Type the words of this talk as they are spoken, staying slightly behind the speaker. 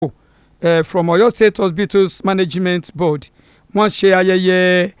from Oyo State Hospitals Management Board wọ́n ṣe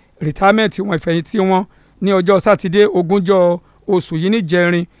ayẹyẹ retirement wọn ìfẹ̀yìntì wọn ní ọjọ́ sátidé ogúnjọ́ oṣù yìí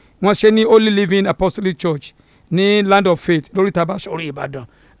níjẹrin wọ́n ṣe ní Holy Living Apostolic Church ní Land of Faith lóríta Báṣọ̀run Ìbàdàn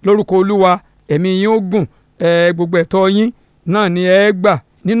lórúkọ Olúwa ẹ̀mí yín ó gùn gbogbo ẹ̀tọ́ yín náà ni ẹ gbà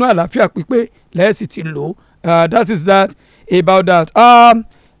nínú àlàáfíà pípé lẹ́ẹ̀sì ti lò that is that about that.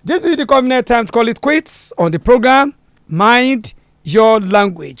 This is the Covenant Times. Call it quits on the program. Mind your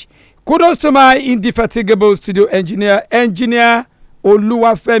language. Kudos to my indefatigable studio engineer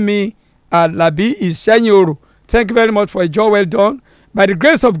Oluwafemi Alabi Isenyoro. Thank you very much for a job well done. By the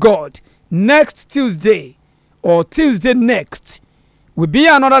grace of God, next Tuesday or Tuesday next will be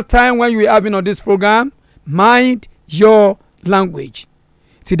another time when we are having on this program. Mind your language.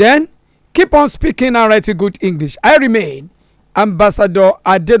 Till then, keep on speaking and writing good English. I remain Ambassador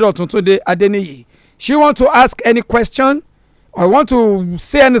Adedotuntunde Adeniyi. She want to ask any question or want to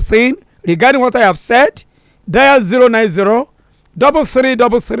say anything regarding what I have said, dial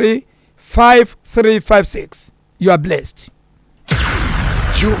 090-3333-5356. You are blessed.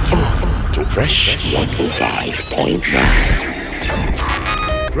 You are to Fresh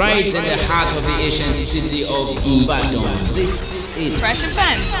 105.9. Right in the heart of the ancient city of Ibadan. This is Fresh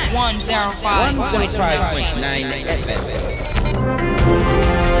FM 105.9 FM.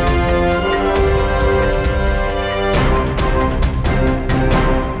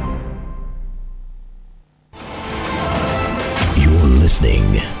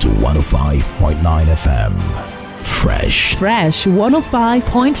 Listening to 105.9 FM. Fresh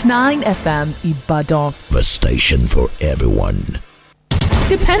 105.9 FM Ibadan. The station for everyone.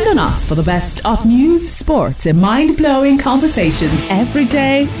 Depend on us for the best of news, sports, and mind-blowing conversations every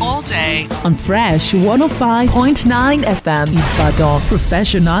day, all day on Fresh 105.9 FM Ibadan.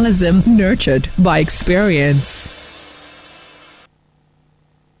 Professionalism nurtured by experience.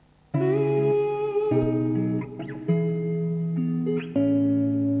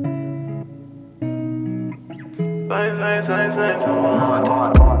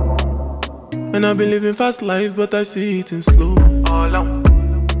 And I've been living fast life, but I see it in slow.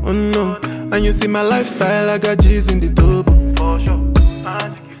 Oh no, and you see my lifestyle, I got G's in the double.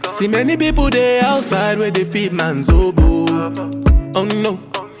 See many people there outside where they feed man's oboe. Oh no,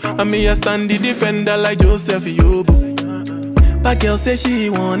 and me I stand the defender like Joseph Yobo. But girl say she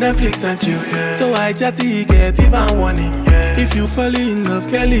want Netflix and chill, so I chatty get even warning. If you fall in love,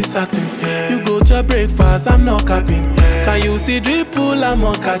 Kelly satin. You go to breakfast, I'm not capping. Can you see dripple, I'm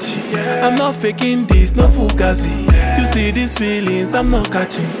not catching. I'm not faking this, no fugazi. You see these feelings, I'm not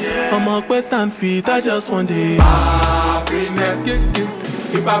catching. I'm on quest and feet, I just want the happiness.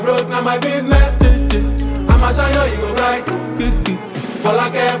 If I broke, now my business. I'ma show you go right. All I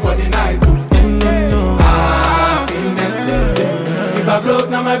care for the night. Happiness. If I broke,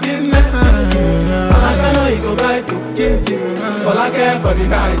 now my business. I'ma show you go right. All I care for the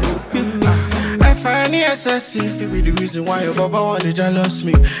night. F-I-N-E-S-S-E, if it be the reason why your baba want to jealous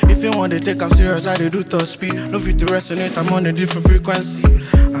me. If you want to take I'm serious, I do top speed. No fit to resonate, I'm on a different frequency.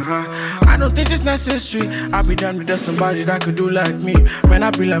 I don't think it's necessary. I'll be done with that somebody that could do like me. Man, I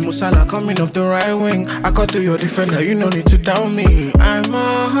be like Musala coming off the right wing. I cut to your defender, you no need to tell me. I'm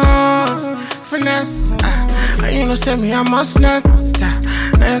a horse, finesse. And you know, send me, I must not.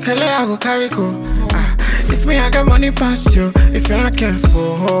 Now you can let I go carry go. If me, I got money past you. If you're not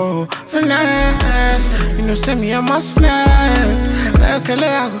careful, finesse. You know, send me, I must not. Now you can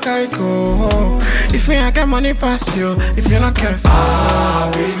let I go carry go. If me, I got money past you. If you're not careful,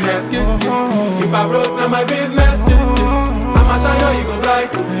 finesse. If I broke, now my business. I'ma show you go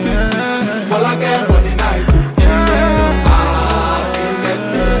right. All I care for the night.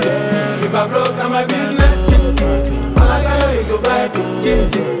 Finesse. If I broke, now my business. I'ma show you go right.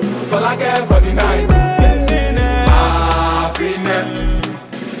 All I care for the night.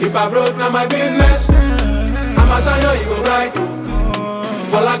 If I broke, now my business. I'ma show you go right.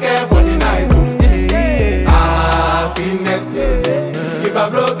 All I care for the night. Happiness. If I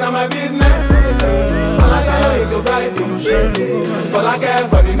broke, now my business. I'ma show you go right. All I care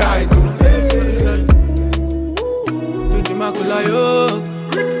for the night. Tuji makula yo.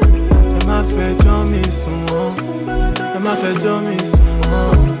 Ema fejo mi sumo. Ema fejo mi sumo.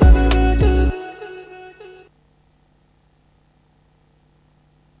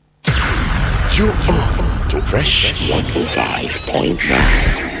 You are to Fresh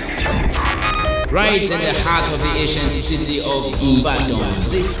 105.9. Right in the heart of the ancient city of Ibadan.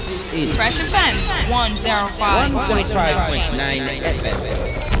 This is Fresh FM 105.9 FM.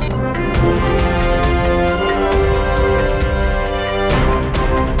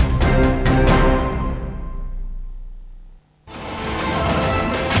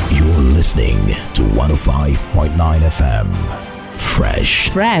 You're listening to 105.9 FM. Fresh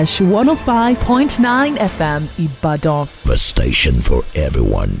 105.9 FM Ibadan. The station for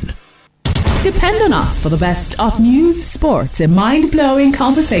everyone. Depend on us for the best of news, sports, and mind-blowing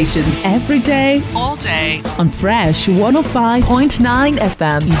conversations every day, all day on Fresh 105.9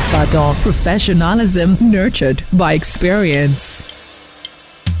 FM Ibadan. Professionalism nurtured by experience.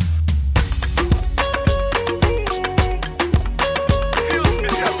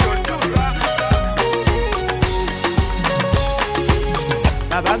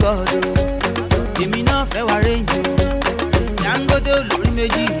 Baba God, èmi náà fẹ́ wá range o. Dangote olórí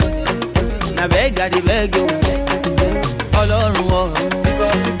méjì, na bẹ́ẹ̀gà di bẹ́ẹ̀gì o. Ọlọ́run ọ̀run,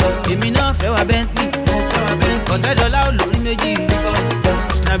 èmi náà fẹ́ wá Bentley. Ọ̀tẹ́dọ́lá olórí méjì,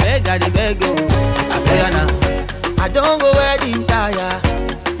 na bẹ́ẹ̀gà di bẹ́ẹ̀gì o. Àfẹ́yànà, I don go wedding tire.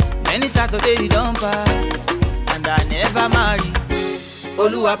 Many Saturday you don pass, and I never marry.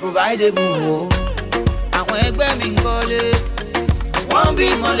 Olúwa provide egun o. Àwọn ẹgbẹ́ mi ń kọ́lé. Wọ́n bí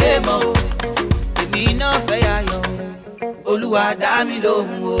mọ̀lẹ́mọ̀ o, èmi náà fẹ́ yayọ̀ o, Olúwa dá mi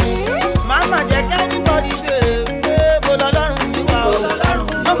lóhùn o. Màmá jẹ́ kẹ́nìbọ̀dì béèrè pé bó lọ́lọ́run mi wà o.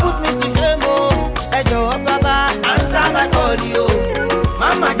 No put me to shame o, ẹ jọ̀wọ́ bàbá answer my call o.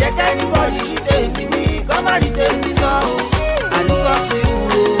 Màmá jẹ́ kẹ́nìbọ̀dì rí tèmi wí, kọ́ má rí tèmi sọ o. I look up to you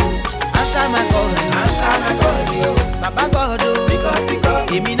o, answer my call o. Bàbá God o,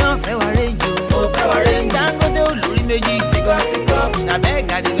 èmi náà fẹ́ wá range o. Dangote olórí méjì. Na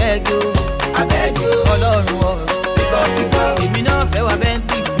beg I dey beg you, I beg you. Ọlọ́run ọ̀run, èmi náà fẹ́ wá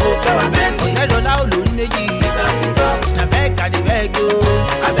Bentley, Ọ̀tẹ́dọ́lá olórí méjì. Na beg I dey beg you,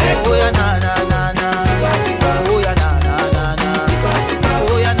 I beg you. Oya na na na na, oya na na na na,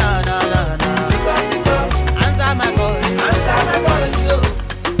 oya na na na na. Answer my call, yo.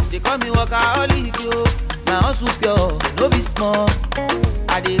 They call me workaholic yo, my hustle pure, no be small.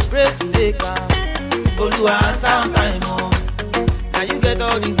 I dey pray to make am, Olúwa answer on time o. Now you get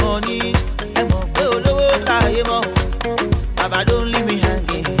all the money, ẹ mọ̀ pé olówó láyé mọ́ o. Baba don't leave me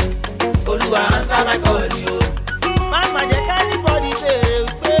hanging, Olúwa answer my call yo. Mama jẹ́ kẹ́nìbọ̀dì béèrè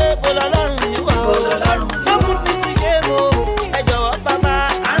wípé bó lọ́lọ́run mi wà o. No put me to shame o, ẹ jọ̀wọ́ bàbá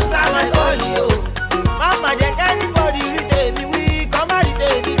answer my call yo. Mama jẹ́ kẹ́nìbọ̀dì rí tèmi wí, kọ́ má rí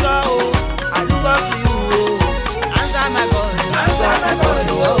tèmi sọ o. I look up to you o, answer my call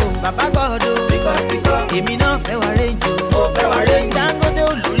yo. Baba God o, èmi náà fẹ́ wá range o. Dangote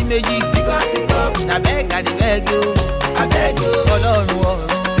olórí méjì, na bẹ́ẹ̀gà di bẹ́ẹ̀gì o. Ọlọ́run ọ̀run,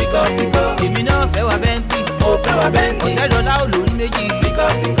 èmi náà fẹ́ wá Bentley, Ọ̀tẹ́dọ́lá olórí méjì,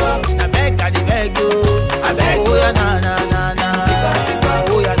 na bẹ́ẹ̀gà di bẹ́ẹ̀gì o. Oya na na na na,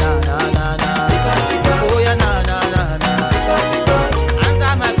 oya na na na na, oya na na na na.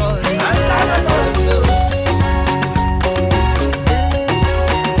 Answer my call yo.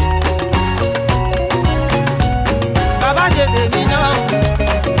 Bàbá ṣe tèmi náà,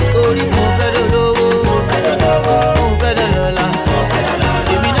 orí mo fẹ́ dolówó, mo fẹ́ dọlọ́lá,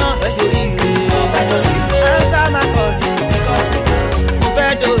 èmi náà fẹ́ ṣoríire. Answer my call, mo fẹ́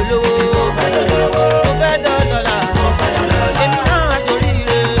dolówó, mo fẹ́ dọlọ́lá, èmi náà wá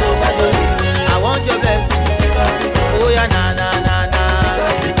ṣoríire. I want your blessing, oya na na na na,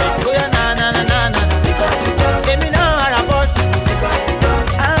 oya na na na na na, èmi náà wá ra bọ́ọ̀sì.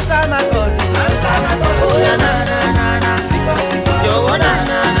 Answer my call, oya na na na na, jọ̀wọ́ na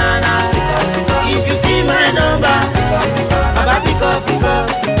na na na. If you see my number, Baba pick up.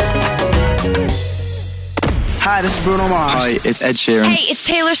 Hi, this is Bruno Mars. Hi, it's Ed Sheeran. Hey, it's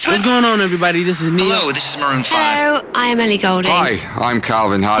Taylor Swift. What's going on, everybody? This is Neil. Hello, this is Maroon 5. Hello, I'm Ellie Goulding. Hi, I'm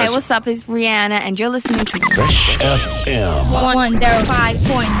Calvin Harris. Hey, what's up? It's Rihanna, and you're listening to Fresh FM.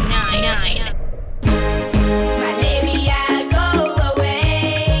 105.99.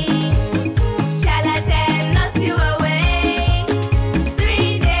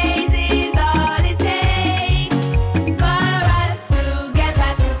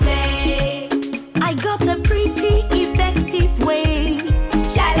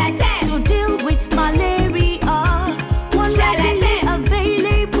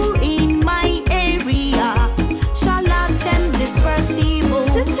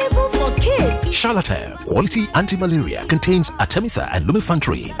 Charlatan Quality Anti-Malaria contains Artemether and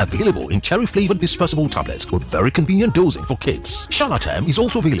Lumefantrine, available in cherry-flavored dispersible tablets with very convenient dosing for kids. Charlatan is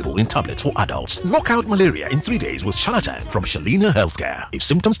also available in tablets for adults. Knock out malaria in 3 days with Charlatan from Shalina Healthcare. If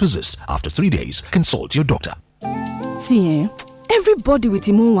symptoms persist after 3 days, consult your doctor. See, everybody with its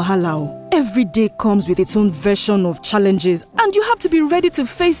own wahala. Every day comes with its own version of challenges, and you have to be ready to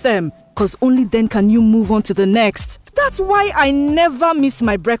face them. Because only then can you move on to the next. That's why I never miss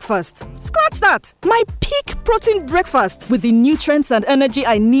my breakfast. Scratch that! My peak protein breakfast with the nutrients and energy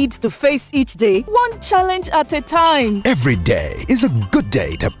I need to face each day, one challenge at a time. Every day is a good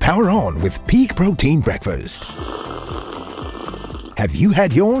day to power on with Peak Protein Breakfast. Have you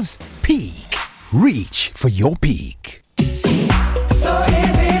had yours? Peak. Reach for your peak. So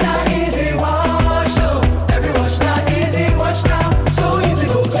easy now, easy wash. Every wash now, easy wash now. So easy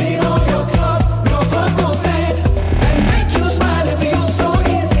go clean all your clothes. No cloth, no scent. And make you smile if you so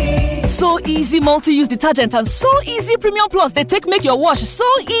easy. So easy multi-use detergent and So Easy Premium Plus, they take make your wash so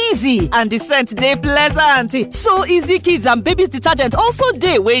easy. And the scent they pleasant. So Easy Kids and Babies detergent also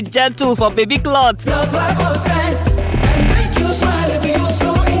they way gentle for baby clothes. No cloth, no scent. And make you smile if you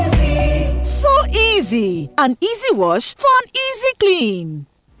so easy. So easy. An easy wash for an easy clean.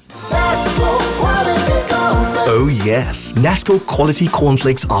 Oh yes, Nasco quality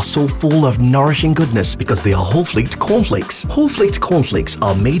cornflakes are so full of nourishing goodness because they are whole-flaked cornflakes. Whole-flaked cornflakes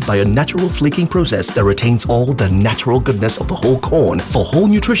are made by a natural flaking process that retains all the natural goodness of the whole corn for whole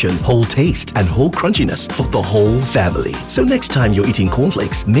nutrition, whole taste, and whole crunchiness for the whole family. So next time you're eating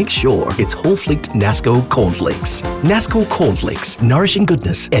cornflakes, make sure it's whole-flaked Nasco cornflakes. Nasco cornflakes, nourishing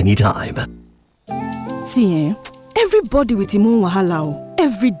goodness anytime. See, everybody with him own wahala.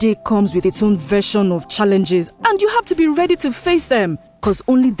 Every day comes with its own version of challenges, and you have to be ready to face them, because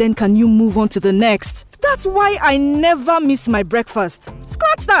only then can you move on to the next. That's why I never miss my breakfast.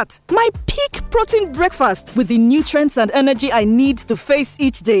 Scratch that! My peak protein breakfast with the nutrients and energy I need to face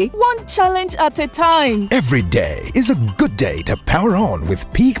each day, one challenge at a time. Every day is a good day to power on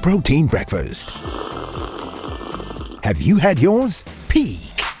with Peak Protein Breakfast. Have you had yours? Peak.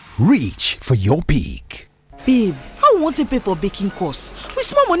 Reach for your peak. Babe, how we want to pay for baking course? With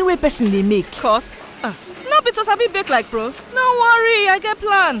small money where person they make. Course? No be to sabi bake like pro. No worry, I get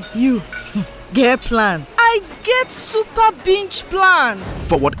plan. You get plan. I get super binge plan.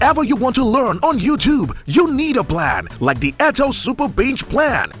 For whatever you want to learn on YouTube, you need a plan like the Airtel Super Binge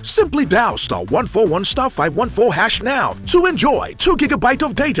Plan. Simply dial *141*514# now to enjoy 2 GB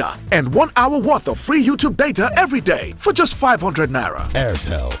of data and 1 hour worth of free YouTube data every day for just 500 naira.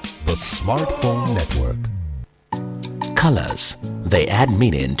 Airtel, the smartphone network. Colors, they add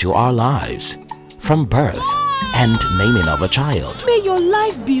meaning to our lives. From birth and naming of a child. May your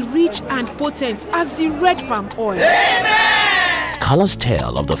life be rich and potent as the red palm oil. Amen! Colors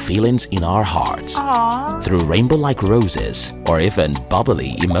tell of the feelings in our hearts. Aww. Through rainbow-like roses or even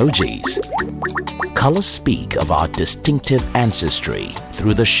bubbly emojis. Colors speak of our distinctive ancestry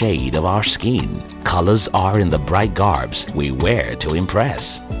through the shade of our skin. Colors are in the bright garbs we wear to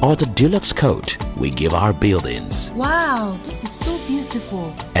impress, or the deluxe coat we give our buildings. Wow, this is so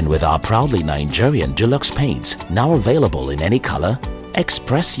beautiful. And with our proudly Nigerian deluxe paints now available in any color,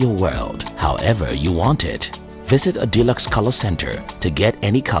 express your world however you want it. Visit a Deluxe Color Center to get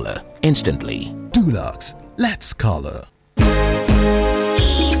any color instantly. Deluxe, let's color.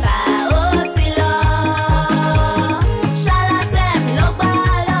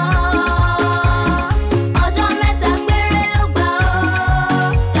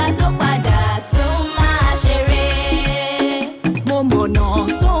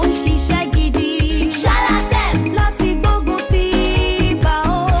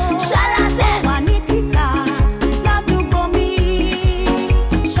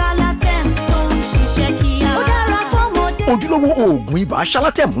 Ojúlówó oògùn ibà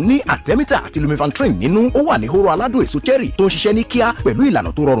Shalatem ní Artemether àti Lumefantrine nínú. Ó wà ní hóró aládùn èso cherry tó ń ṣiṣẹ́ ní kíá pẹ̀lú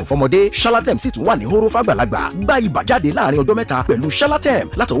ìlànà tó rọrùn fọ́mọdé. Shalatem sì tún wà ní hóró fàgbàlagbà. Gba ibà jáde láàrin ọjọ́ mẹ́ta pẹ̀lú Shalatem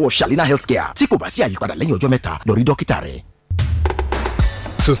látọwọ́ Shalina Healthcare. Tí kò bá sí àyípadà lẹ́yìn ọjọ́ mẹ́ta, lọ rí dókítà rẹ.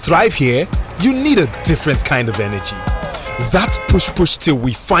 To thrive here, you need a different kind of energy. That push till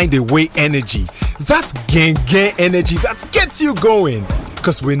we find a way energy. That gang energy that gets you going.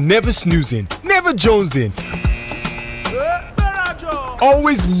 Cause we're never snoozing, never jonesing.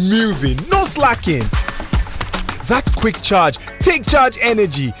 Always moving, no slacking. That quick charge, take charge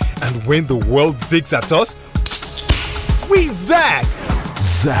energy. And when the world zigs at us, we zag.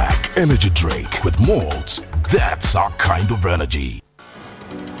 Zag Energy Drink with malts. That's our kind of energy.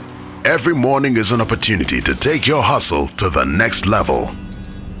 Every morning is an opportunity to take your hustle to the next level.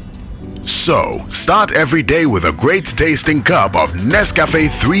 So, start every day with a great tasting cup of Nescafe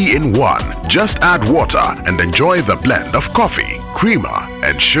 3-in-1. Just add water and enjoy the blend of coffee, creamer,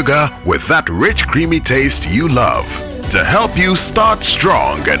 and sugar with that rich, creamy taste you love. To help you start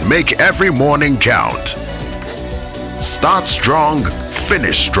strong and make every morning count. Start strong,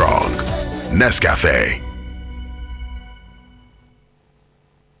 finish strong. Nescafe.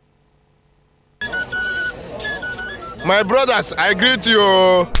 My brothers, I greet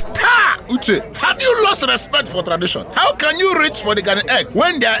you. Ha! Uche, have you lost respect for tradition? How can you reach for the garden egg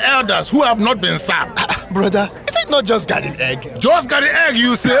when there are elders who have not been served? Brother, is it not just garden egg? Just garden egg,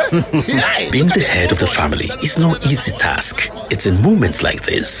 you say? Being the head of the family is no easy task. It's in moments like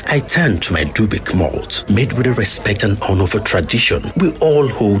this I turn to my Dubik malt, made with the respect and honor for tradition we all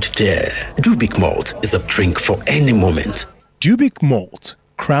hold dear. Dubik malt is a drink for any moment. Dubik malt,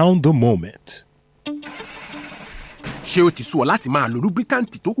 crown the moment. Ṣé o ti sú ọ láti máa lo lubricant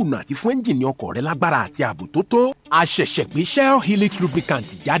tó kùnà àti fún ẹ́ńjìnì ọkọ̀ rẹ lágbára àti ààbò tó tó? A ṣẹ̀ṣẹ̀ gbé Shell Helix lubricant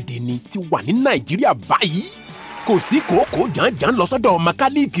jáde ni ti wà ní Nàìjíríà báyìí. Kò sí kòókòó jàǹjàǹ lọ sọ́dọ̀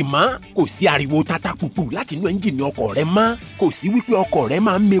mẹkáníìkì mọ́. Kò sí ariwo tata pupu láti inú ẹ́ńjìnì ọkọ̀ rẹ mọ́. Kò sí wípé ọkọ̀ rẹ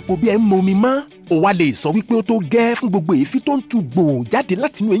máa ń mepo bí ẹ ń momi mọ́. O wá lè sọ wípé ó tó gẹ́ fún gbogbo èéfín tó ń tu gbòò jáde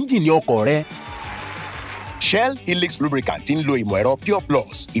láti inú ẹ́ńjìnì ọkọ̀ rẹ. Shell Helix lubricant ń lo ìmọ̀ ẹ̀rọ Pure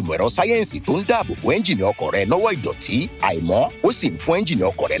Plus, ìmọ̀ ẹ̀rọ sáyẹ́ǹsì tó ń dáàbò bo ẹ́ńjìnì ọkọ̀ rẹ lọ́wọ́ ìdọ̀tí, àìmọ́, ó sì ń fún ẹ́ńjìnì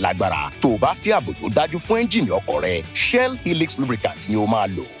ọkọ̀ rẹ lágbára. Tó o bá fẹ́ ààbò tó dájú fún ẹ́ńjìnì ọkọ̀ rẹ, Shell Helix lubricant ni o máa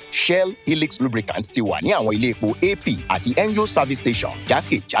lò. Shell Helix lubricant ti wà ní àwọn ilé epo AP àti Enyo service station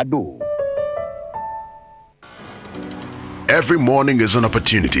jákèjádò. Every morning is an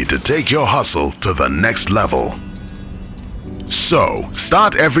opportunity to take your hustle to the next level. So,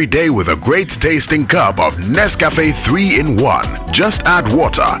 start every day with a great tasting cup of Nescafe 3-in-1. Just add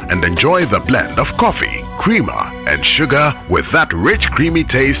water and enjoy the blend of coffee, creamer, and sugar with that rich, creamy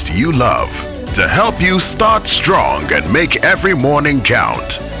taste you love. To help you start strong and make every morning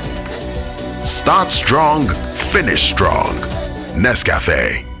count. Start strong, finish strong.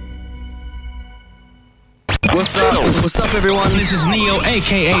 Nescafe. What's up? What's up, everyone? This is Neo,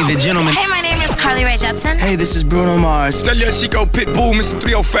 aka The Gentleman. Hey, my name is Carly Rae Jepsen. Hey, this is Bruno Mars. Tell your Chico Pitbull, Mr.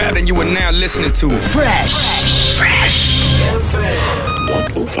 305, and you are now listening to Fresh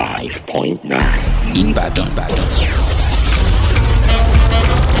 105.9 Ibadan.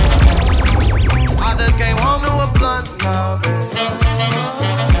 I just came home to a blunt now, baby.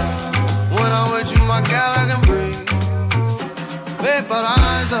 When I'm with you, my girl, I can breathe.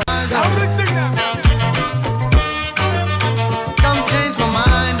 Vaporize, come change my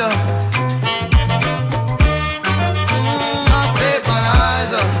mind up. My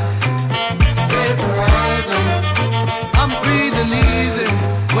vaporizer, vaporizer. I'm breathing easy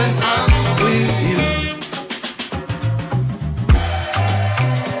when I'm with you.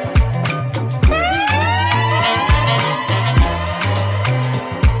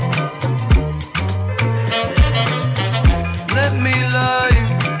 Let me love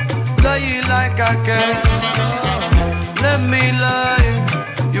you like I can. Let me love you,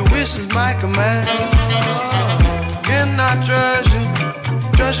 your wish is my command. Can I trust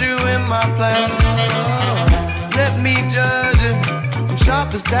you in my plan? Let me judge you, I'm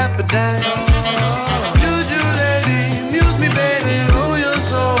sharp as Dapper Dan. Juju lady, amuse me baby, oh you're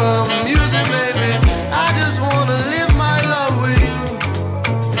so amusing baby. I just wanna live my love with you.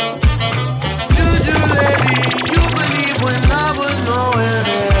 Juju lady, you believe when love was nowhere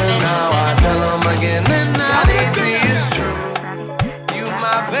there. Now I tell them again and now they see it's true. You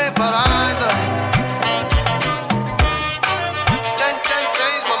my vaporizer.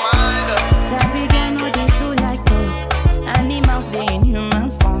 Change my mind up. Sabi girl no dey too like talk. Animals dey in human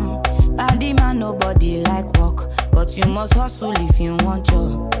form. Body man nobody like work, but you must hustle if you want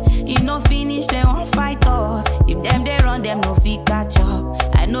job. You no finish they won't fight us. If them they run them no fit catch up.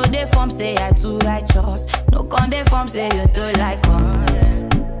 I know they form say I too righteous. No con they form say you too like us.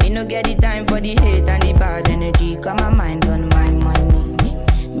 Me no get the time for the hate and the bad energy. Got my mind on my money.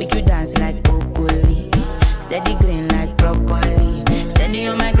 Make you dance like broccoli. Steady green like broccoli. Steady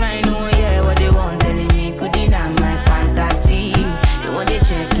on my grind, oh yeah, what they want telling me. Could deny my fantasy. They want to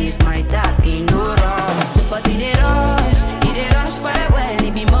check if my tap ain't no wrong. But it they rush well,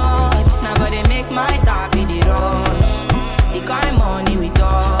 it be much. Now gotta make my tap in the rush. The kind money we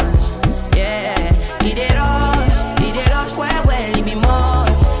touch, yeah. It they rush well, it be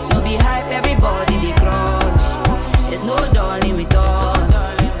much. No be hype, everybody they crush. There's no darling with us.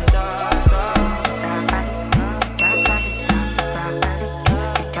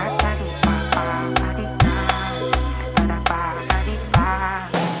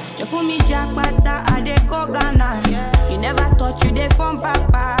 You for me jackpata, I dey go Ghana. You never thought you dey from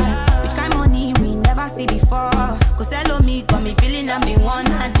papas. Which kind money we never see before. Cause hello me, got me feeling I'm the one.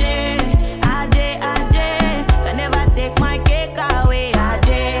 Ajay. Can never take my cake away.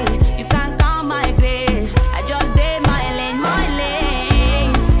 Ajay, you can't count my grace. I just did my lane.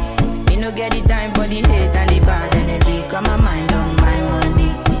 You no get the time for the hate and the bad energy. Got my mind on my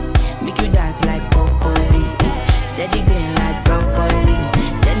money. Make you dance like broccoli. Steady green like broccoli.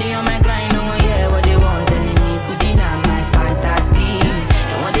 Steady on my grind, oh yeah, what they want telling me. Could deny my fantasy.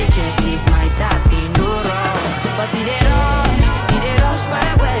 They want to check if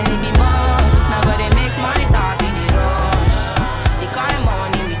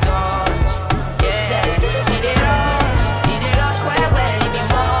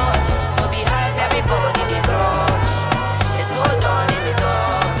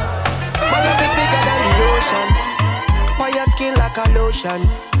lotion.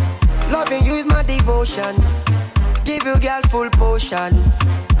 Loving you is my devotion. Give you girl full potion.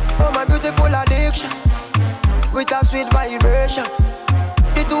 Oh my beautiful addiction. With a sweet vibration.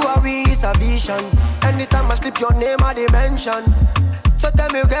 The two of we is a vision. Anytime I slip your name I dimension. So tell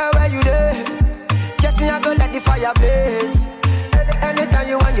me girl where you there. Just me I go let the fire blaze. Anytime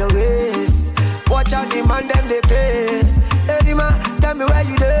you want your ways. Watch out the man them they craze. Hey man, tell me where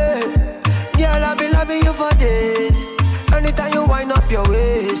you there. Girl I've been loving you for days. Anytime you wind up your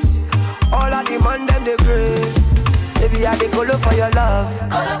waist. All of the man them they craze. Baby I dey colo for your love.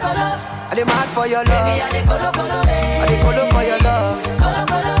 Colo colo. I dey mad for your love. Baby I dey colo colo. I dey colo for your love. Colo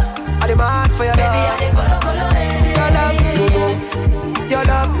colo. I dey mad for your love. Baby I dey colo colo. Your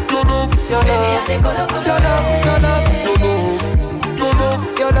love, your love, your love, baby I dey colo colo. Your love, your love, your love,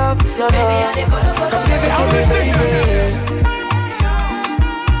 your love, baby I dey colo colo. Come give it to me, baby.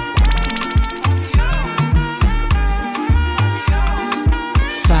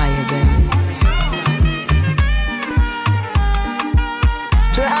 Fire, baby.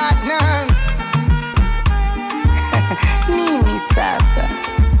 Platinums. Nini Sasa.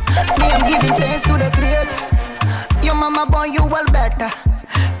 Me, I'm giving thanks to the Creator. Your mama born you well better.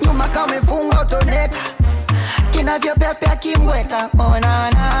 You ma kame fungo toneta. Kina vya pepe akimweta. Oh na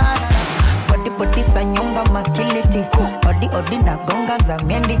na. Body sanyonga makiliti. Odi na gonga za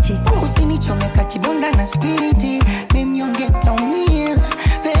mendichi. Usinichomeka kidonda na spiriti. Mimi yonge taumia.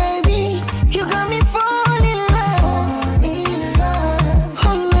 Baby, you got me falling in love. Fall in love.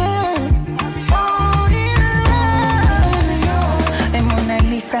 Fall in love. And Mona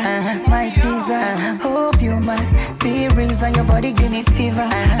Lisa, my teaser. Hope you might be reason your body give me fever.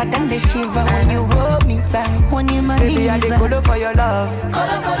 I done the shiver when you hold me tight. When you my baby, I dey colo for your love.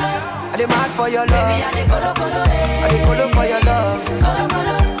 Colo colo. I dey mad for your love. Baby, I dey colo colo. I dey colo for your love. Colo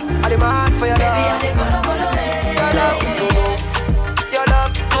colo. I dey mad for your love. Baby, I dey colo colo. Your love, your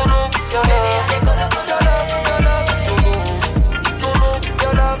love, your love. Baby, I dey colo colo.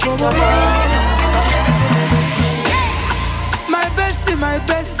 Your love, your love. My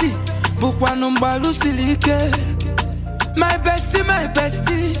bestie, bukwa numba lusilike. My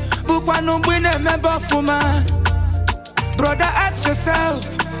bestie, bukwa numbwine meba fuma. Brother, ask yourself,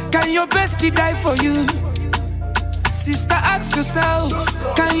 can your bestie die for you? Sister, ask yourself,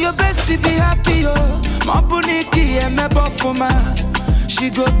 can your bestie be happy? Oh, mabuniki meba fuma. She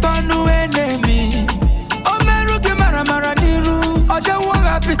go turn to enemy. Oh, meruke mara niru. Oja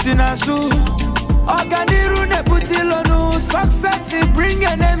wanga pitinasu. Organiru ne putilonu. Success it bring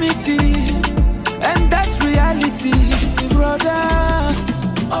enmity. And that's reality, brother.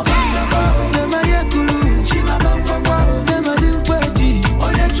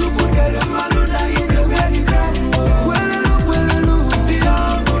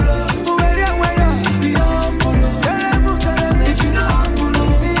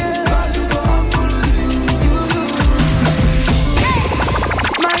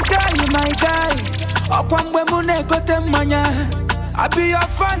 My guy, Okwangwe mune kote manya. I be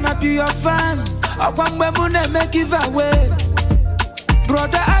your fan. Okwangwe mune make give away.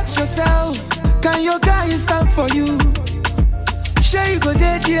 Brother, ask yourself, can your guy stand for you? Sure you go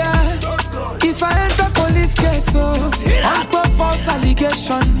dead here. If I enter police case, so I'm for false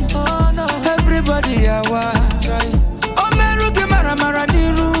allegation. Oh no, everybody awa. Oh meruke mara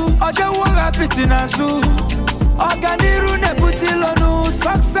niru. Oja wanga pitinazu. Organiru ne putilonu.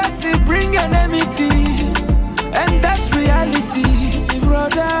 Success it bring enmity. And that's reality,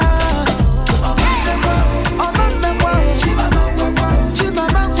 brother.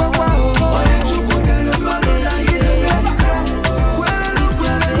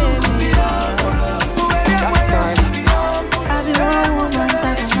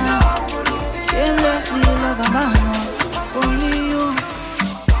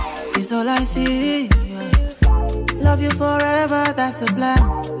 It's all I see. Love you forever, that's the plan.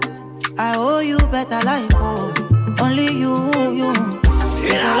 I owe you better life, oh. Only you.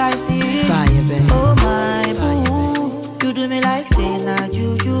 That's all I see. Fire, baby. Oh my boo, you do me like say na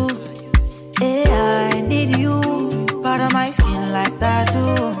juju. Hey, I need you. Part of my skin like that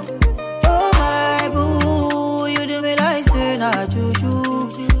too. Oh my boo, you do me like say na juju.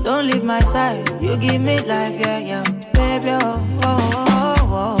 Don't leave my side, you give me life, yeah, baby. Oh.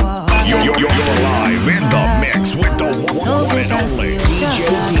 You're live in the mix with the one and only DJ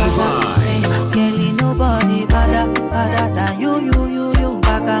Divine. Kelly, nobody better than you.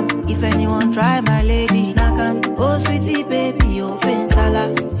 Back if anyone try my lady, knock 'em. Oh sweetie baby, oh Fensala.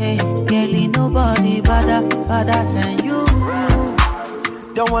 Hey, Kelly, nobody better than you.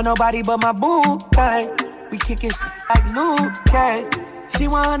 Don't want nobody but my boo, hey. We kickin' like Luke, hey. She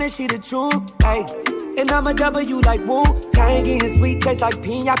want it, she the truth, hey. And I'm a W like Wu. Tangy and sweet, taste like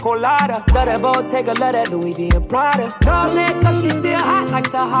pina colada. Love that Bottega, love that Louis V and Prada. No makeup, she's still hot like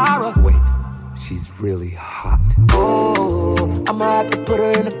Sahara. Wait, she's really hot. Oh, I'ma have to put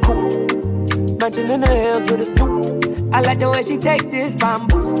her in a coupe. Mansion in the hills with a coupe. I like the way she take this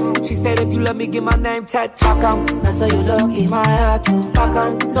bamboo. She said if you let me get my name tattooed. That's how you look in my heart too.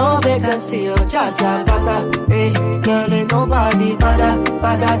 No vacancy, oh, cha-cha, pasa. Hey, girl, ain't nobody better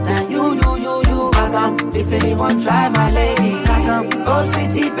than you. If anyone try my lady, oh,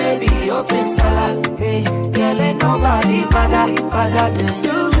 sweetie, baby, open salad. Hey, girl, ain't nobody better than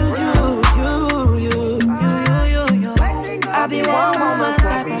you. I be one woman,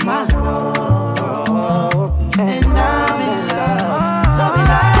 I be my love. And I'm in love. Love me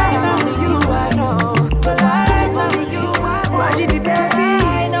like only you I know. For life, only you I know. Why did you baby?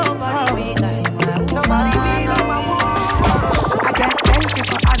 Nobody be like nobody be like my woman. I get plenty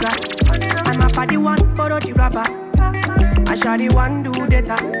for Aga. I'm a party one, photo the rapper. I shot the one do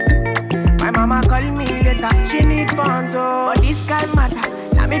data. My mama call me later. She need funds, so but this guy matter.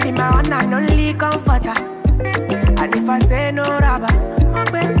 Now me be my one and only comforter. And if I say no rubber,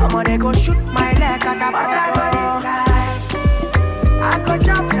 I'ma they go shoot my leg at the bottom. I go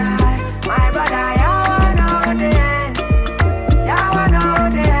jump like my brother. Yeah, I know the end. Yeah, I know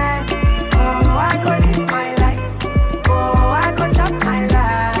the end. Oh, I go live my life. Oh, I go jump my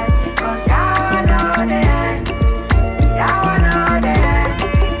life. Cause yeah, I know the end. Yeah, I know the end.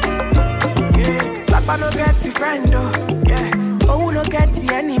 Yeah, Slapper no get the friend, oh. Yeah, oh, no get the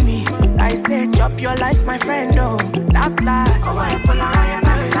enemy. I say, chop your life, my friend, oh. Last, oh, I pull around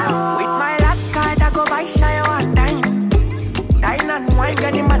with my last card, I go buy shy one dime. Dine and wine,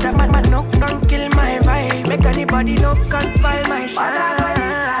 get the mother, man, no, don't kill my vibe. Make anybody no can spoil my shine.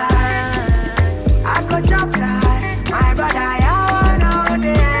 I go jump like my brother, yeah, I know the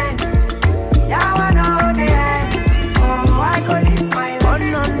end. Yeah, I know the end. Oh, I go live my life. Oh,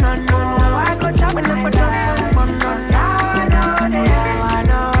 no, I go jump and I go jump.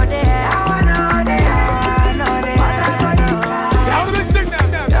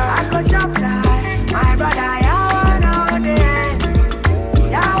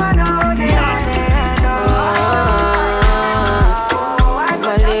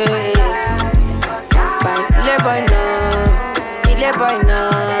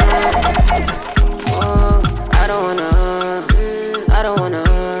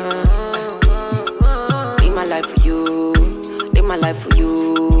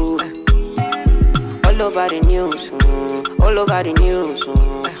 All over the news.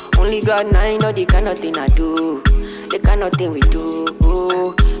 Only God now know the kind of thing I do, the kind of thing we do.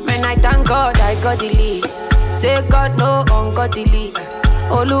 Man, I thank God I got the lead. Say God no ungodly.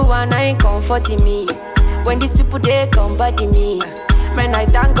 Oluwa ain't comforting me. When these people they come body me. Man, I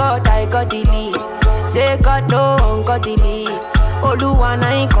thank God I got the lead. Say God no ungodly. Oluwa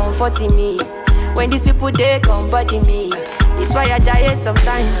ain't comforting me. When these people they come body me. It's why I die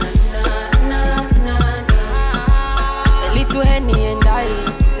sometimes. To Henny and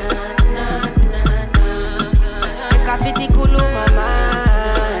ice. Make a fitty cool my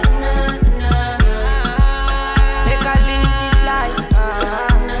mind. Make a live this life.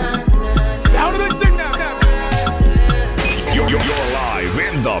 Sound of the thing now. You're live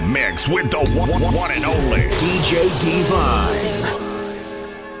in the mix with the one and only DJ Divine.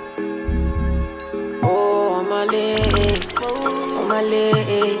 Oh, my leg. Oh, my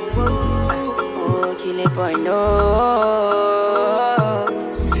leg. Kill it, boy, no.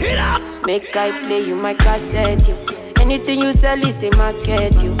 Sit up. Make I play you my cassette, you. Anything you sell is a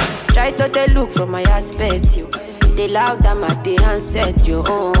market, you. Try to they look from my aspect, you. They loud them at the handset, you.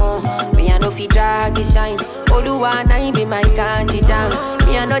 Me I know fi drag it shine. Oluwa na be my candy down.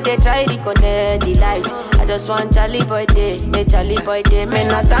 Me I know they try to connect the light. I just want Charlie boy day, me Charlie boy day.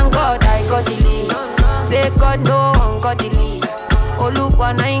 Man I thank God I got the lead. Say God no ungodly.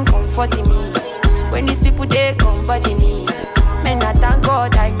 Oluwa na ain't comforting me. When these people they come body me. Man I thank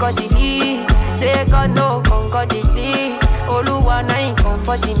God I got the lead. Say God no ungodly. Oluwa na ain't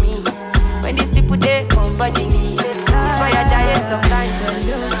comforting me. When these people they come body me. That's why I die sometimes.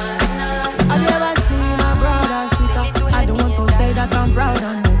 Have you ever seen a brother sweeter? I don't want to say that I'm proud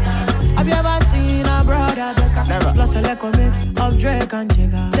and better. Have you ever seen a brother better? Never. Plus a little mix of Drake and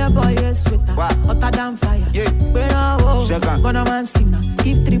Jigga. The boy is sweeter, hotter than fire. Yeah. We don't hold, but a man sinner.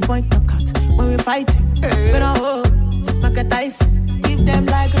 Give 3-point knockout when we fighting. Hey. We don't hold, Mike Tyson. Give them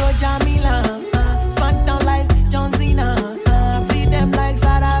like Roger Mila. Smack down like John Cena. Free them like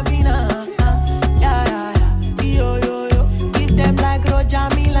Saravina. Give them like Roger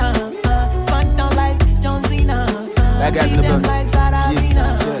Mila. Smack down like John Cena. That guy's in the building. Like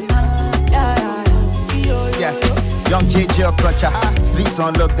Saravina. play jail crutcher. Streets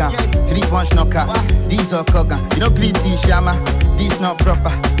on lockdown. 3-punch knocker. These are Kogan. You know, pretty Shama. This not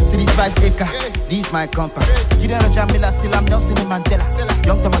proper. See this 5 acre. This my compa. Kira Jamila still I'm Nelson Mandela.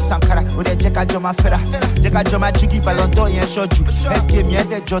 Young Thomas Sankara. With a Jeka Joma Fera. Jeka Joma Chiki Balondo and shot you. Head game me at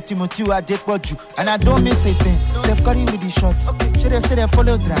the Joti Mutu at Depoju. And I don't miss a thing. Steph Curry with the shots. Should I say they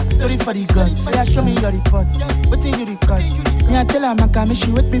follow drag? Story for the guns. Yeah, show me your report. What did you record? Yeah, tell her Makami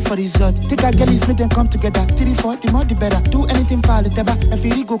she wait me for result. Take a girl Smith and come together. 3-4, the more the better. Do anything for the teba. If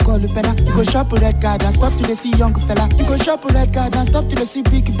you go call the penna. You go shop with red card and stop till they see young fella. You go shop with red card and stop till they see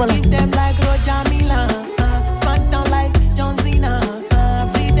big baller. Keep them like Roger Milan, SmackDown like John Cena,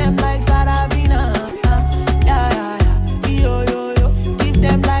 free them like Saravina, yeah. Yo. Keep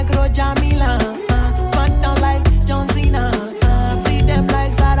them like Roger Milan, SmackDown like John Cena, free them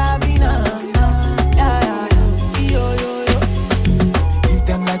like Saravina, yeah. Yo. Keep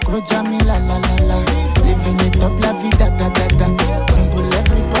them like Roger Milan, la. Living it up, la vida, da. Humble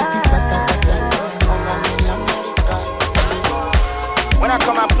everybody, da. When I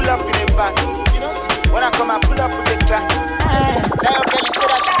come and pull up in a van, when I come and pull up with the clan, now your girl say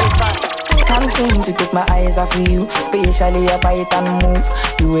that she's a fan. Can't seem to take my eyes off of you, especially up I it and move.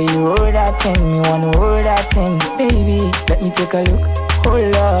 The way you roll that thing, me wanna roll that thing. Baby, let me take a look. Oh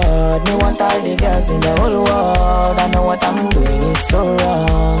Lord, me want all the girls in the whole world. I know what I'm doing is so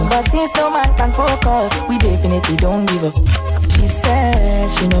wrong, but since no man can focus, we definitely don't give a f. She said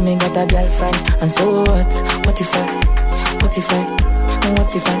she know me got a girlfriend, and so what? What if I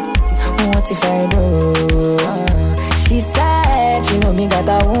do? She said she know me got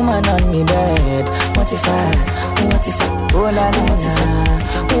a woman on me bed. What if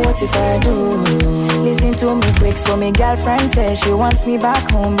I do? Listen to me quick, so me girlfriend says she wants me back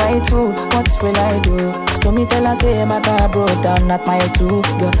home by 2. What will I do? So me tell her say my car broke down at mile 2.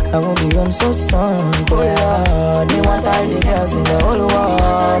 Girl, I won't be home so soon. Oh Lord, me want all the girls in the whole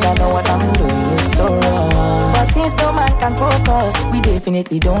world. I know what I'm doing is so wrong, but since no man can focus, we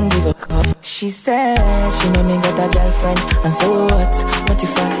definitely don't give a cuff. She said she know me got a girlfriend, and so what? What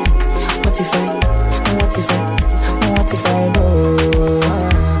if I do?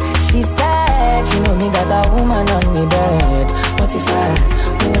 She said she know me got a woman on me bed. What if I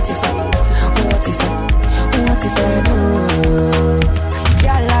do?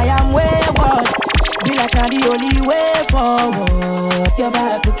 Girl, I am wayward. Be like I'm the only way forward. Your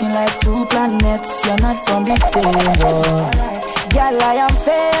back looking like 2 planets. You're not from the same world. Girl, I am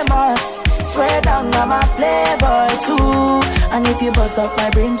famous. Swear down, I'm a playboy too. And if you bust up my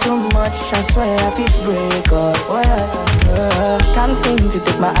brain too much, I swear if it's break up. Can't seem to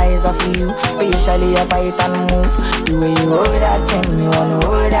take my eyes off of you, especially if I and move. The way you hold that thing, me wanna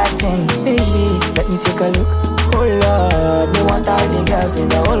hold that thing. Baby, let me take a look. Oh Lord, me want all the girls in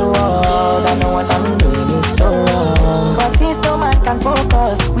the whole world. I know what I'm doing is so wrong, but since no man can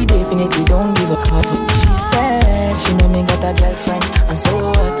focus, we definitely don't give a cuff. She said she know me got a girlfriend, and so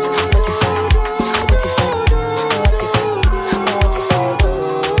what? What if I do?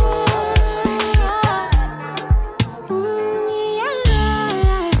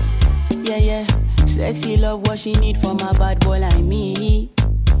 Yeah. Sexy love, what she need from a bad boy like me.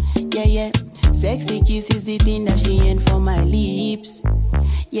 Yeah. Sexy kiss is the thing that she ain't for my lips.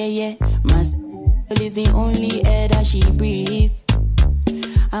 Yeah. My is the only air that she breathes.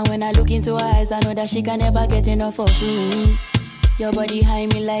 And when I look into her eyes, I know that she can never get enough of me. Your body high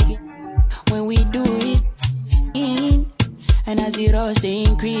me like when we do it. And as the rush they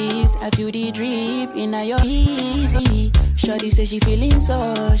increase, I feel the drip in your heat. Shorty say she feeling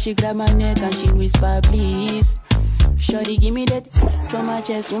so, she grab my neck and she whisper please. Shorty give me that from my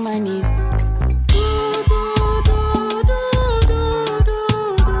chest to my knees.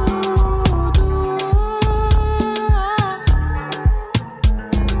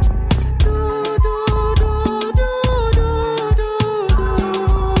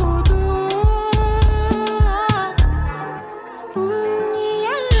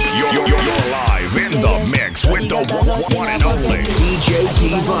 With the one and only DJ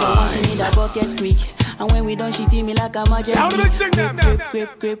Divine. And when we done, she feel me like a majesty.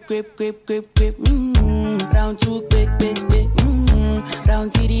 Grip. Round 2, quick.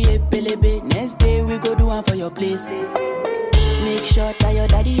 Round 3, pelebe. Next day we go do one for your place. Make sure that your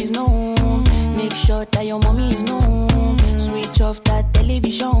daddy is known. Make sure that your mommy is known. Switch off that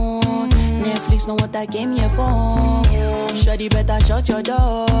television. Netflix know what I came here for. Shawty better shut your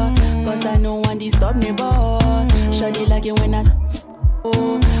door, cause I know one disturb me, boy. Shawty like it when I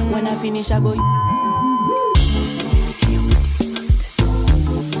finish I go.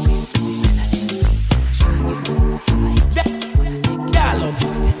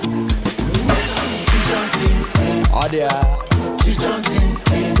 there. Chichontin,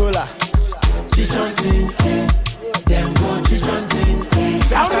 cola. Chichontin, them go chichontin.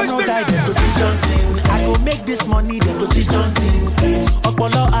 After no die, them go chichontin. I go make this money, them go chichontin.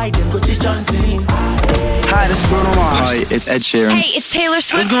 Okpolo I, them go chichontin. Hi, this is Bruno Mars. Hi, it's Ed Sheeran. Hey, it's Taylor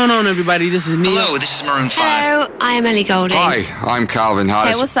Swift. What's going on, everybody? This is Neo. Hello, this is Maroon 5. Hello, I am Ellie Goulding. Hi, I'm Calvin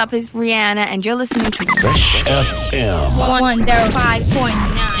Harris. Hey, what's up? It's Rihanna, and you're listening to Fresh FM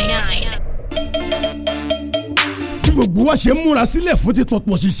 105.99. gbogbo wa ṣe múra sílẹ̀ fún ti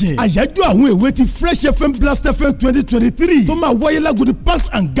pọ̀pọ̀ ṣinṣin àyájọ́ àwọn èwe ti Fresh FM Blast FM 2023 tó máa wáyé lágodi Parks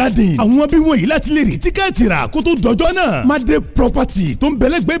and Garden àwọn bí wọ̀nyí láti lè rí tíkẹ́ẹ̀tì rà kó tó dọjọ́ náà Made Property tó ń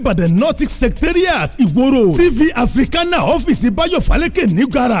bẹ̀lẹ́gbẹ̀ Ìbàdàn Nordic Secretariat Ìwòrò TV Africana ọ́fíìsì Báyọ̀ Fálékè ní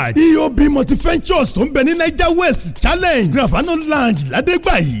garage EOB Multiventures tó ń bẹ ní Niger West Challenge Gravano Lounge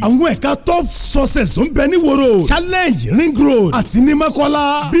Ládégbàyí àwọn ẹ̀ka Top Success tó ń bẹ ní Ìwòrò Challenge Ring Road àti ní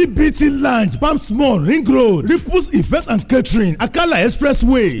Mọ́kọ́lá BBT Lounge Palms Mall Ring Road Ripples Event and Catering Akala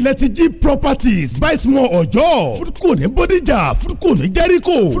Expressway Letiji Properties Bitemore Ọjọ́ Foodco ní Bódìjà Foodco ní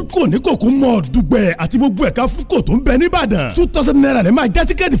Jericho Foodco ní Kòkúmọ̀ Dùgbẹ̀ àti gbogbo ẹ̀ka Foodco tó ń bẹ nìbàdàn 2,000 naira lè máa já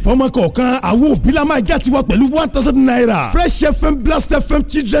tíkẹ́ẹ̀tì fọ́mọ kọ̀ọ̀kan àwọn òbí la máa já tiwa pẹ̀lú 1,000 naira Fresh FM Blast FM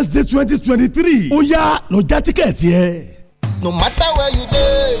Children's Day 2023 ó yá lọ já tíkẹ́ẹ̀tì ẹ. No matter where you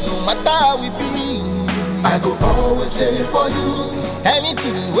live, no matter how we be, I go always there for you.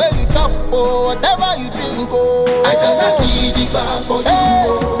 Anything where you chop or whatever you drink, oh, I cannot keep it back for you.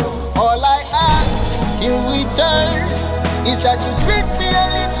 All I ask in return is that you treat me a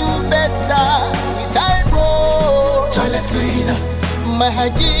little better with eyebrow, toilet cleaner, my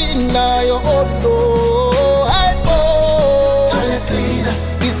hygiene now your own, no eyebrow, toilet cleaner.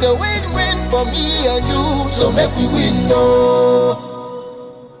 It's a win-win for me and you, so make we win, no.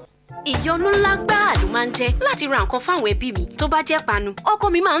 Ìyọnu ńlá gbáà ló máa ń jẹ́ láti ra nǹkan fáwọn ẹbí mi tó bá jẹ́ panu. Ọkọ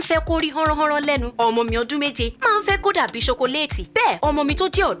mi máa ń fẹ́ kó rí hánránhánrán lẹ́nu. Ọmọ mi ọdún 7 máa ń fẹ́ kó dàbí ṣokoléètì. Bẹ́ẹ̀ ọmọ mi tó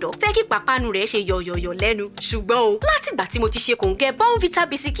jẹ́ ọ̀dọ́ fẹ́ kí pàpánu rẹ̀ ṣe yọ̀yọ̀yọ̀ lẹ́nu. Ṣùgbọ́n o, látìgbà tí mo ti ṣe kòńgẹ́ Bonvita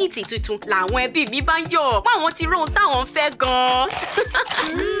bisikíìtì tuntun làwọn ẹbí mi bá ń yọ̀ páwọn ti róhun táwọn ń fẹ́ gan-an.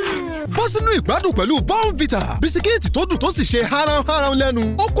 Bọ́ sínú ìgbádùn pẹ̀lú Bonvita bisikíìtì tó dùn tó sì ṣe haran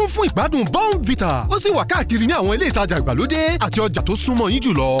lẹ́nu. Ó kún fún ìgbádùn Bonvita. Ó sì wà káàkiri ní àwọn ilé ìtajà ìgbàlódé àti ọjà tó súnmọ́ yín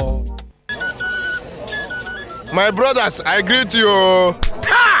jùlọ. My brothers, I greet you.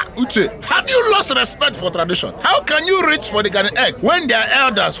 Ha! Uche, have you lost respect for tradition? How can you reach for the garden egg when there are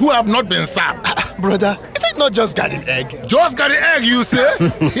elders who have not been served? Brother, is it not just garden egg? Just garden egg, you say?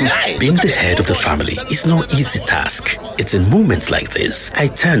 Being the head of the family is no easy task. It's in moments like this I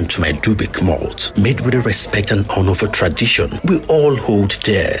turn to my Dubik malt, made with the respect and honor for tradition we all hold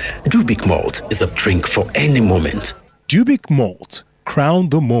dear. Dubik malt is a drink for any moment. Dubik malt, crown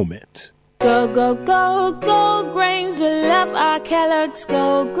the moment. Go, go, go, go grains. We love our Kellogg's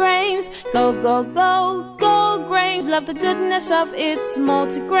Go grains. Go, go, go, go grains. Love the goodness of its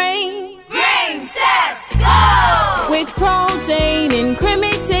multi-grains. Grain sets go! With protein and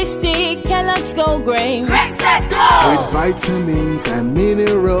creamy tasty Kellogg's Go grains. Grain sets go! With vitamins and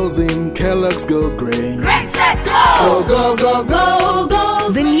minerals in Kellogg's Go grains. Grain sets go! So go, go, go,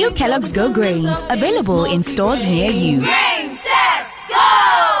 go. The new Kellogg's Go grains, available in stores near you. Grain sets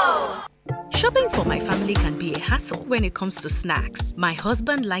go! Shopping for my family can be a hassle when it comes to snacks. My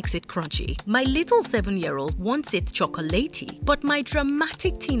husband likes it crunchy. My little 7-year-old wants it chocolatey. But my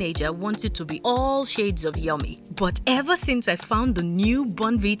dramatic teenager wants it to be all shades of yummy. But ever since I found the new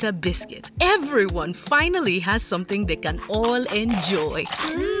Bonvita biscuit, everyone finally has something they can all enjoy.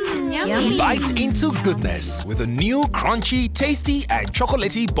 Yummy. Bite into goodness with a new crunchy, tasty and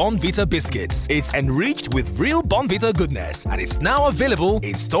chocolatey Bonvita biscuits. It's enriched with real Bonvita goodness and it's now available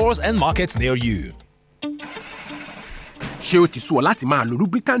in stores and markets near you. Ṣé o ti sú ọ láti máa lo